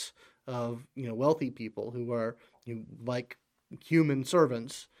estates of wealthy people who are like human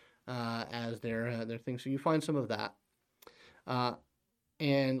servants as their thing. So you find some of that,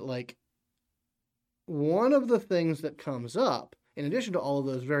 and like one of the things that comes up in addition to all of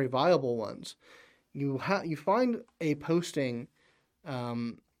those very viable ones, you find a posting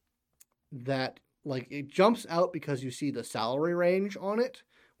that like it jumps out because you see the salary range on it,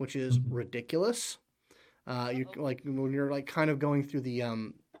 which is ridiculous. You like when you're like kind of going through the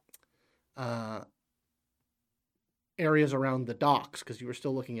areas around the docks, because you were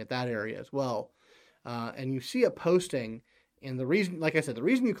still looking at that area as well, and you see a posting, and the reason, like I said, the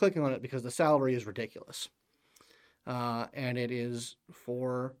reason you're clicking on it because the salary is ridiculous, and it is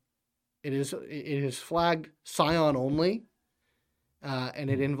flagged Scion only, and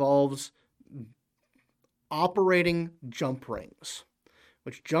it involves operating jump rings,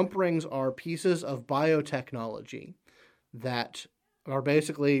 which jump rings are pieces of biotechnology that are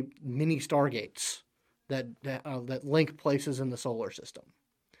basically mini stargates that link places in the solar system,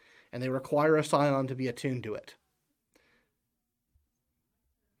 and they require a Scion to be attuned to it.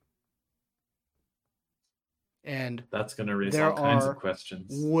 And that's going to raise there all kinds are of questions.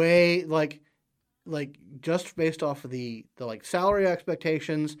 way like just based off of the like salary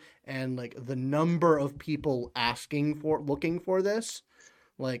expectations and like the number of people looking for this,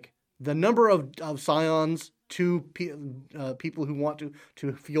 like the number of Scions to people who want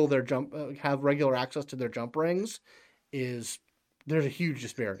to fuel their jump, have regular access to their jump rings, there's a huge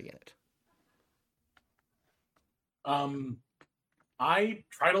disparity in it. I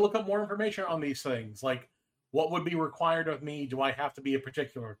try to look up more information on these things. Like, what would be required of me? Do I have to be a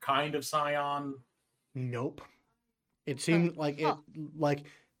particular kind of scion? Nope. It seemed like huh.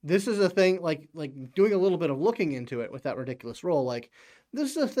 this is a thing, like doing a little bit of looking into it with that ridiculous role. Like,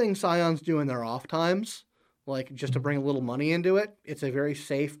 this is a thing scions do in their off times, like just to bring a little money into it. It's a very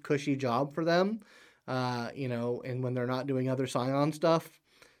safe, cushy job for them, and when they're not doing other scion stuff,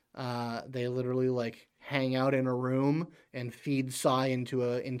 they literally like hang out in a room and feed psi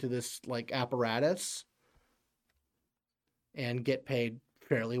into this like apparatus and get paid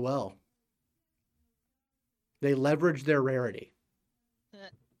fairly well. They leverage their rarity.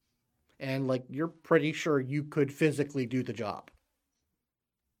 And like you're pretty sure you could physically do the job.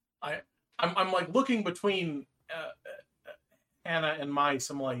 I'm like looking between Anna and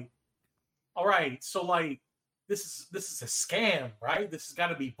Mice. I'm like, all right, so like this is a scam, right? This has got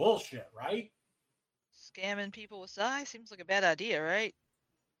to be bullshit, right? Scamming people with psi seems like a bad idea, right?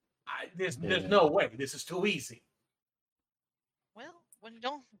 There's no way. This is too easy.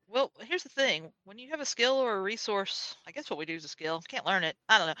 Well, here's the thing. When you have a skill or a resource, I guess what we do is a skill. Can't learn it.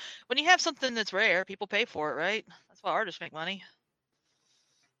 I don't know. When you have something that's rare, people pay for it, right? That's why artists make money.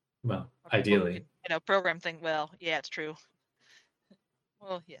 Well, Or people who ideally. can, program things. Well, yeah, it's true.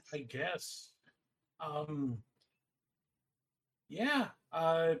 Well, yes. I guess. Yeah.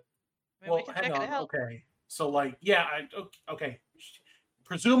 I mean, we can hang check it on. out. Okay. So like, yeah, okay.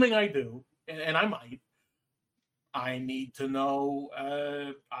 Presuming I do, and I might, I need to know,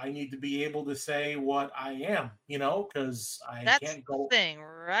 I need to be able to say what I am, because I That's can't go. the thing,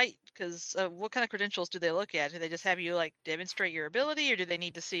 right? Because what kind of credentials do they look at? Do they just have you like demonstrate your ability, or do they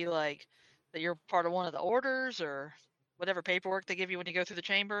need to see like that you're part of one of the orders, or whatever paperwork they give you when you go through the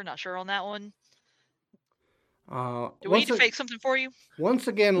chamber? Not sure on that one. Do we need to fake something for you? Once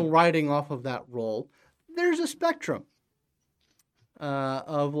again, riding off of that role, there's a spectrum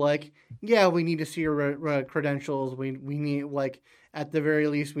of like, yeah, we need to see your credentials. We need, like, at the very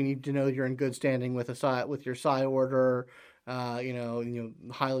least, we need to know you're in good standing with your psi order.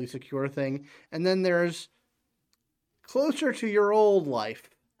 Highly secure thing. And then there's closer to your old life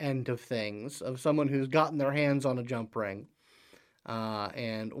end of things, of someone who's gotten their hands on a jump ring.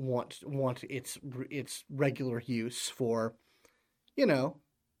 And want its regular use for,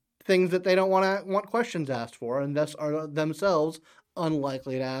 things that they don't want questions asked for, and thus are themselves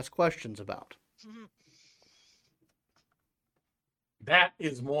unlikely to ask questions about. Mhm. That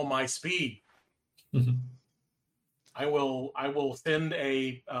is more my speed. I will send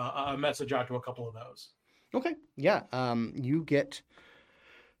a message out to a couple of those. Okay, yeah. You get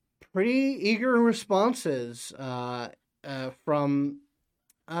pretty eager responses from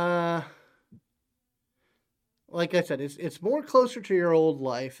like I said, it's more closer to your old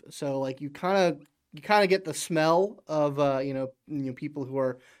life. So like you kind of get the smell of people who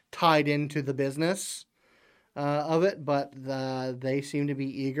are tied into the business of it, but they seem to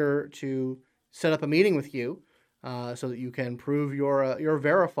be eager to set up a meeting with you so that you can prove your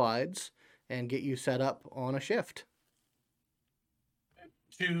verifieds and get you set up on a shift.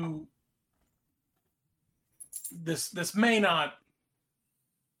 This may not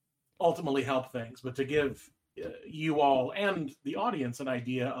ultimately help things, but to give you all and the audience an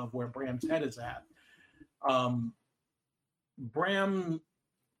idea of where Bram's head is at. Bram,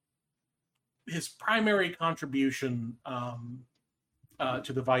 his primary contribution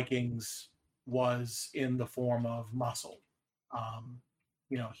to the Vikings was in the form of muscle.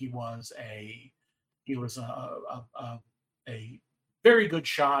 He was a very good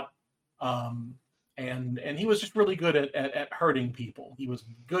shot. And he was just really good at hurting people. He was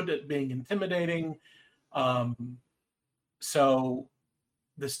good at being intimidating. So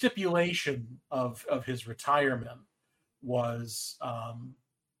the stipulation of his retirement was,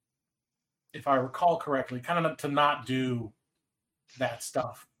 if I recall correctly, kind of to not do that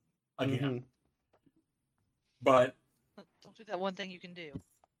stuff again. Mm-hmm. But don't do that one thing you can do.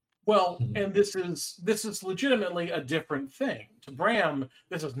 Well, and this is legitimately a different thing. To Bram,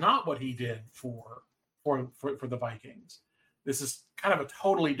 this is not what he did for the Vikings. This is kind of a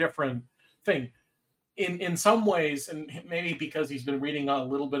totally different thing. In some ways, and maybe because he's been reading a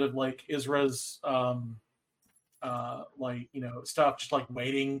little bit of like Isra's stuff, just like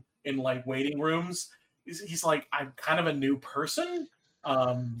waiting in like waiting rooms. He's like, I'm kind of a new person.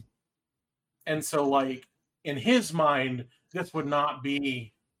 And so like in his mind, this would not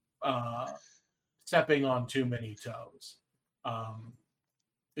be stepping on too many toes.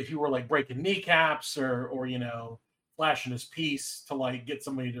 If you were like breaking kneecaps or flashing his piece to like get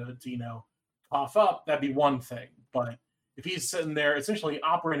somebody to cough up, that'd be one thing. But if he's sitting there essentially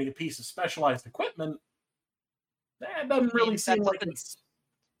operating a piece of specialized equipment, that doesn't really seem like it's.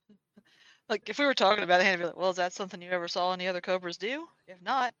 Like if we were talking about it, I'd be like, well, is that something you ever saw any other Cobras do? If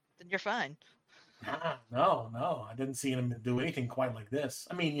not, then you're fine. No, I didn't see him do anything quite like this.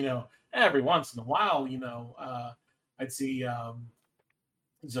 I mean, every once in a while, I'd see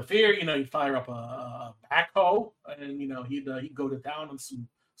Zafir, he'd fire up a backhoe, and he'd go to down on some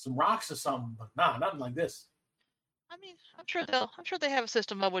rocks or something. But nah, nothing like this. I mean, I'm sure they have a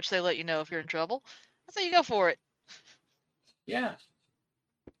system by which they let you know if you're in trouble. I say you go for it. Yeah.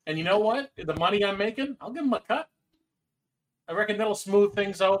 And you know what? The money I'm making, I'll give him a cut. I reckon that'll smooth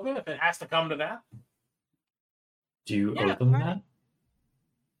things over if it has to come to that. Do you Yeah, owe them right.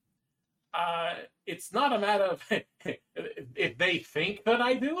 that? It's not a matter of if they think that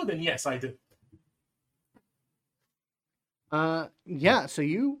I do, then yes, I do. Yeah, so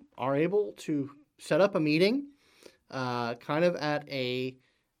you are able to set up a meeting, kind of at a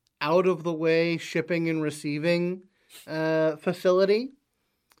out of the way shipping and receiving facility,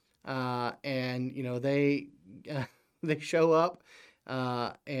 and they they show up,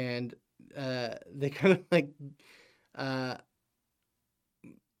 and they kind of like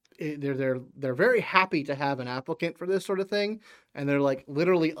they're very happy to have an applicant for this sort of thing, and they're like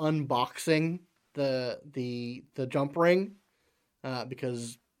literally unboxing the jump ring,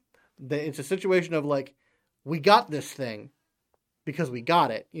 because it's a situation of like, we got this thing because we got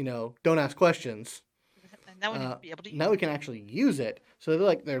it. Don't ask questions. And now we need to be able to use Now we can actually use it. So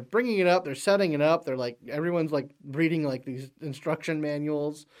they're bringing it up, they're setting it up. They're like, everyone's like reading like these instruction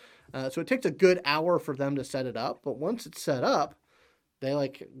manuals. So it takes a good hour for them to set it up. But once it's set up,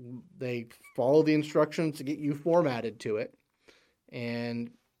 they follow the instructions to get you formatted to it, and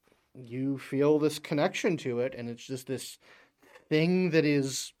you feel this connection to it, and it's just this thing that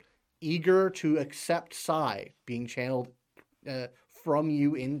is eager to accept psi being channeled from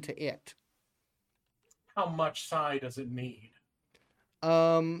you into it. How much psi does it need?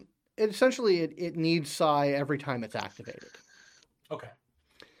 It needs psi every time it's activated. Okay.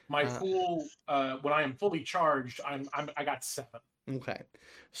 My pool, when I am fully charged, I got 7. Okay.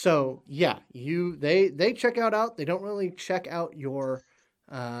 So yeah, they check out. They don't really check out your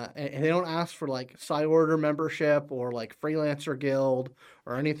and they don't ask for like Psi Order membership or like Freelancer Guild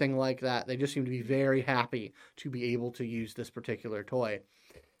or anything like that. They just seem to be very happy to be able to use this particular toy.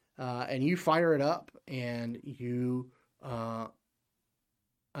 And you fire it up, and you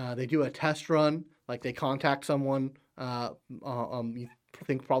they do a test run. Like they contact someone, you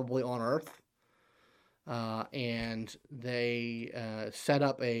think probably on Earth, and they set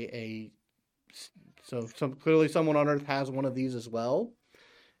up clearly someone on Earth has one of these as well,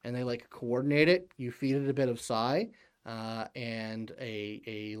 and they like coordinate it. You feed it a bit of psi, and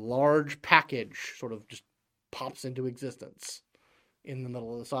a large package sort of just pops into existence in the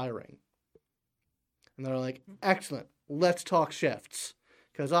middle of the psi ring. And they're like, excellent, let's talk shifts.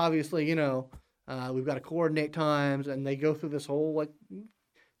 Because obviously, we've got to coordinate times, and they go through this whole like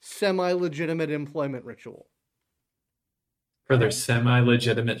semi-legitimate employment ritual. For their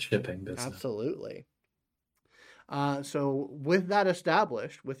semi-legitimate shipping business. Absolutely. So with that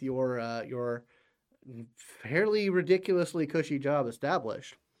established, with your fairly ridiculously cushy job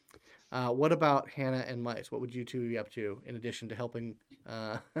established, what about Hannah and Mice? What would you two be up to in addition to helping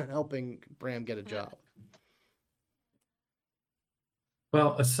Bram get a job?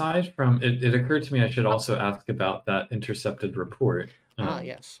 Well, aside from it occurred to me I should also ask about that intercepted report.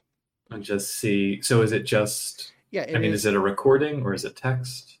 Yes. And just see. So is it just? Yeah. Is it a recording or is it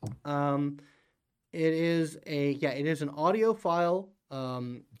text? It is an audio file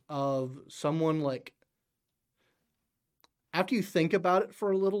of someone like. After you think about it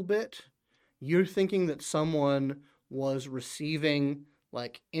for a little bit, you're thinking that someone was receiving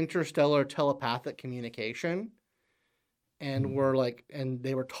like interstellar telepathic communication, and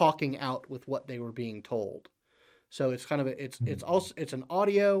they were talking out with what they were being told. So it's kind of it's an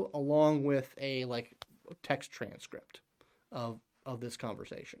audio along with a like text transcript of this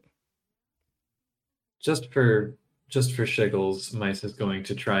conversation. Just for shiggles, Mice is going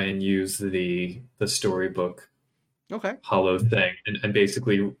to try and use the storybook hollow thing and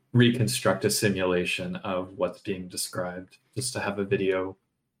basically reconstruct a simulation of what's being described, just to have a video.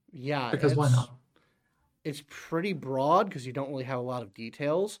 Yeah, because why not? It's pretty broad because you don't really have a lot of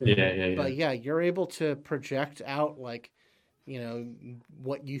details. Yeah. But yeah, you're able to project out like,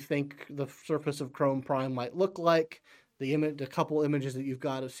 what you think the surface of Chrome Prime might look like, the couple images that you've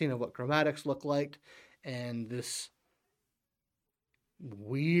got seen of what chromatics look like, and this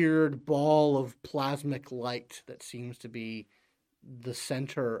weird ball of plasmic light that seems to be the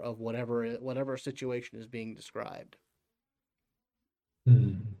center of whatever situation is being described.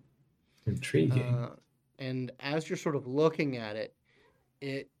 Intriguing. And as you're sort of looking at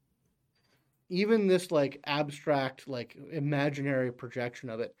it, even this like abstract, like imaginary projection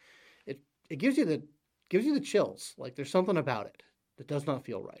of it, it gives you the chills. Like there's something about it that does not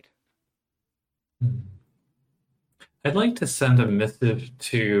feel right. I'd like to send a missive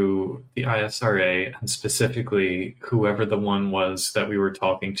to the ISRA and specifically whoever the one was that we were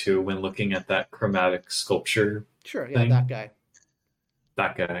talking to when looking at that chromatic sculpture Sure, yeah, thing. that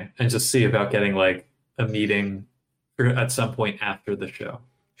guy. And just see about getting like a meeting at some point after the show.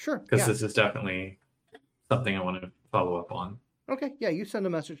 Sure, Because yeah. this is definitely something I want to follow up on. Okay, yeah, you send a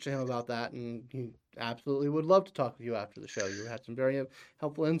message to him about that, and he absolutely would love to talk with you after the show. You had some very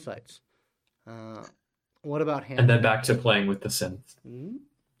helpful insights. What about Hannah? And then back to playing with the synths.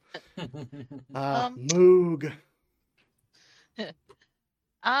 Moog.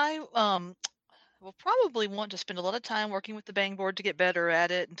 I will probably want to spend a lot of time working with the bang board to get better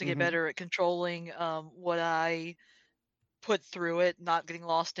at it and to get better at controlling what I put through it, not getting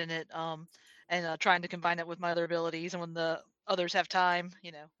lost in it, and trying to combine it with my other abilities. And when the others have time,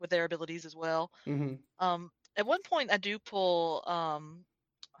 with their abilities as well. At one point, I do pull.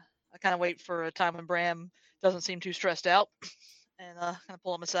 I kind of wait for a time when Bram doesn't seem too stressed out, and kind of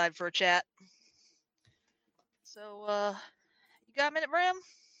pull him aside for a chat. So, you got a minute, Bram?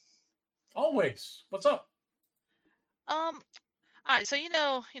 Always. What's up? All right. So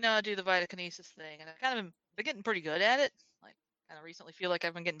I do the vitakinesis thing, and I've kind of been getting pretty good at it. Like, kind of recently feel like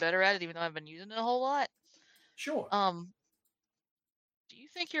I've been getting better at it, even though I've been using it a whole lot. Sure. Do you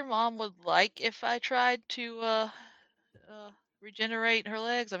think your mom would like if I tried to regenerate her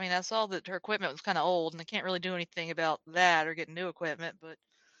legs? I mean, I saw that her equipment was kind of old, and I can't really do anything about that or get new equipment, but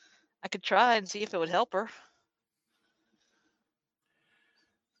I could try and see if it would help her.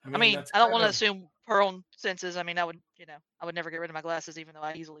 I mean, I don't want to assume her own senses. I mean, I would never get rid of my glasses, even though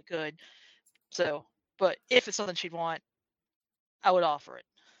I easily could. So, but if it's something she'd want, I would offer it.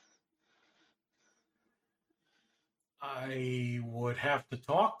 I would have to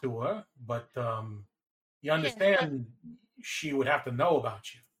talk to her, but you understand she would have to know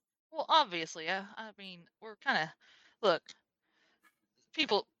about you. Well, obviously, I mean, we're kind of, look,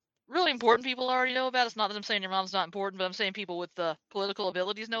 people, really important people already know about us. Not that I'm saying your mom's not important, but I'm saying people with political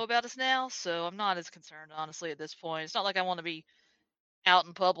abilities know about us now. So I'm not as concerned, honestly, at this point. It's not like I want to be out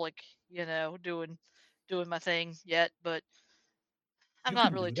in public, doing my thing yet, but I'm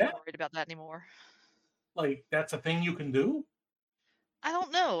not really too worried about that anymore. Like, that's a thing you can do? I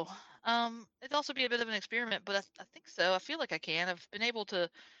don't know. It'd also be a bit of an experiment, but I think so. I feel like I can. I've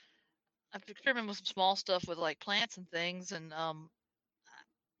experimented with some small stuff with like plants and things, and from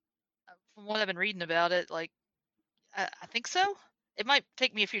what I've been reading about it, like I think so. It might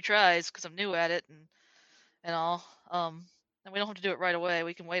take me a few tries because I'm new at it and all. And we don't have to do it right away.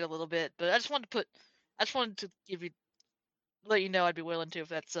 We can wait a little bit. But I just wanted to let you know I'd be willing to if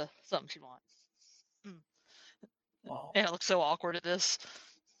that's something you want. Well, and it looks so awkward at this.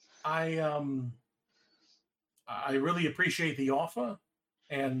 I really appreciate the offer,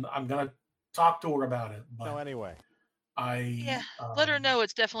 and I'm gonna talk to her about it. But anyway. Let her know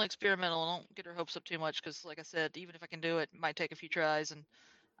it's definitely experimental. Don't get her hopes up too much because, like I said, even if I can do it, it might take a few tries, and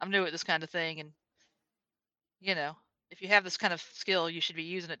I'm new at this kind of thing. And if you have this kind of skill, you should be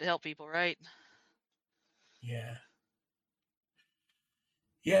using it to help people, right? Yeah.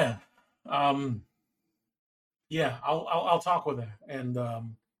 I'll talk with her, and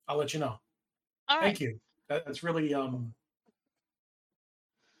I'll let you know. All right. Thank you. That's really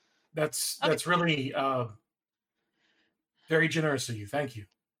that's really very generous of you. Thank you.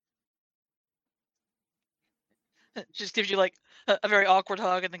 Just gives you like a very awkward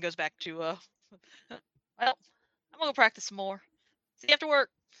hug and then goes back to well, I'm gonna go practice some more. See you after work.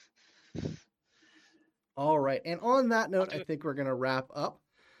 All right. And on that note, I think we're gonna wrap up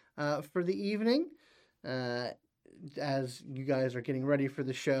for the evening. As you guys are getting ready for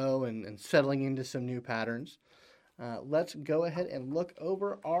the show and settling into some new patterns. Let's go ahead and look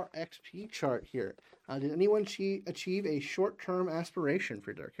over our XP chart here. Did anyone achieve a short-term aspiration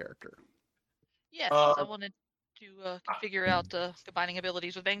for their character? Yes, I wanted to figure out combining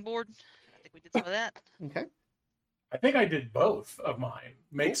abilities with Bang Board. I think we did some of that. Okay. I think I did both of mine.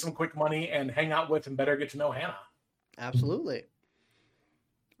 Make some quick money and hang out with and better get to know Hannah. Absolutely.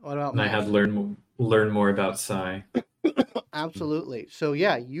 What about And I had learn more about Psy. Absolutely. So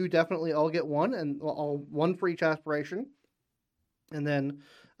yeah, you definitely all get one, and one for each aspiration, and then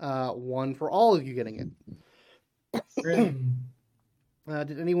one for all of you getting it.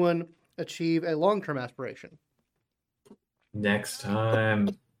 Did anyone achieve a long-term aspiration? Next time.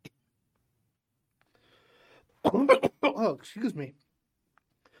 Oh, excuse me.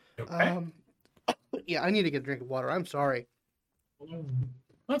 Okay. Yeah, I need to get a drink of water. I'm sorry.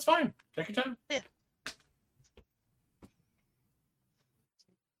 That's fine. Take your time. Yeah.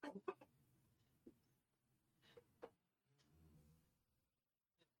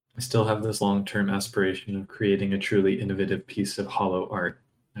 I still have this long-term aspiration of creating a truly innovative piece of hollow art.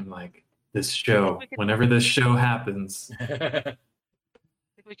 I'm like, this show, we could- whenever this show happens. I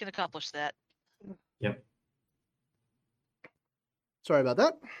think we can accomplish that. Yep. Sorry about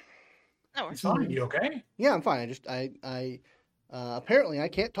that. No, It's fine. You okay? Yeah, I'm fine. I apparently I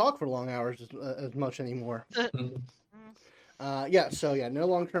can't talk for long hours as much anymore. No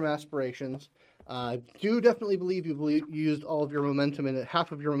long-term aspirations. Do definitely believe you used all of your momentum in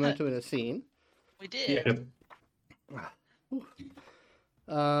half of your momentum in a scene. we did. Yeah.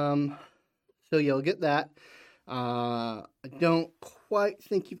 So you'll get that. I don't quite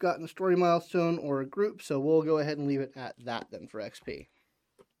think you've gotten a story milestone or a group, so we'll go ahead and leave it at that then for XP.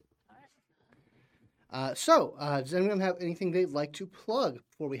 Does anyone have anything they'd like to plug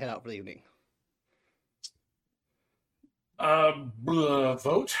before we head out for the evening?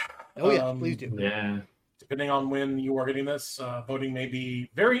 Vote. Oh yeah, please do. Yeah. Depending on when you are getting this, voting may be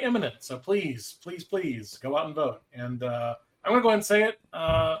very imminent. So please, please, please go out and vote. And I'm going to go ahead and say it.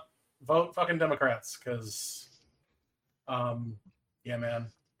 Vote fucking Democrats. Because, yeah, man.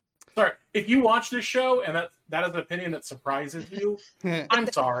 Sorry. If you watch this show and that is an opinion that surprises you,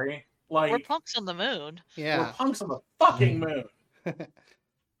 I'm sorry. We're Like, punks on the moon. we're Yeah. punks on the fucking moon.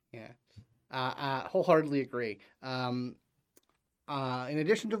 Yeah. Wholeheartedly agree. In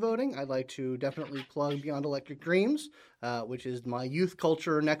addition to voting, I'd like to definitely plug Beyond Electric Dreams, which is my youth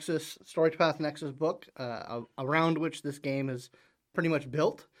culture nexus, Storypath Nexus book, around which this game is pretty much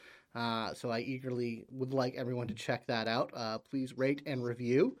built. So I eagerly would like everyone to check that out. Please rate and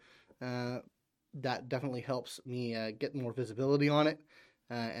review. That definitely helps me get more visibility on it.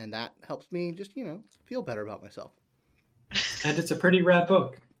 And that helps me just, feel better about myself. And it's a pretty rad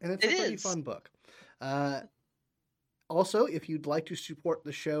book. And it's It a pretty is. fun book. Also, if you'd like to support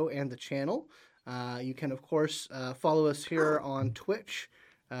the show and the channel, you can, of course, follow us here on Twitch.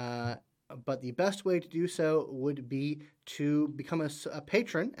 But the best way to do so would be to become a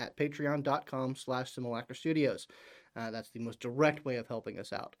patron at patreon.com/Simulacra Studios. That's the most direct way of helping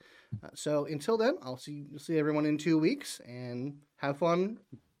us out. So until then, I'll see everyone in 2 weeks, and have fun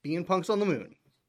being punks on the moon.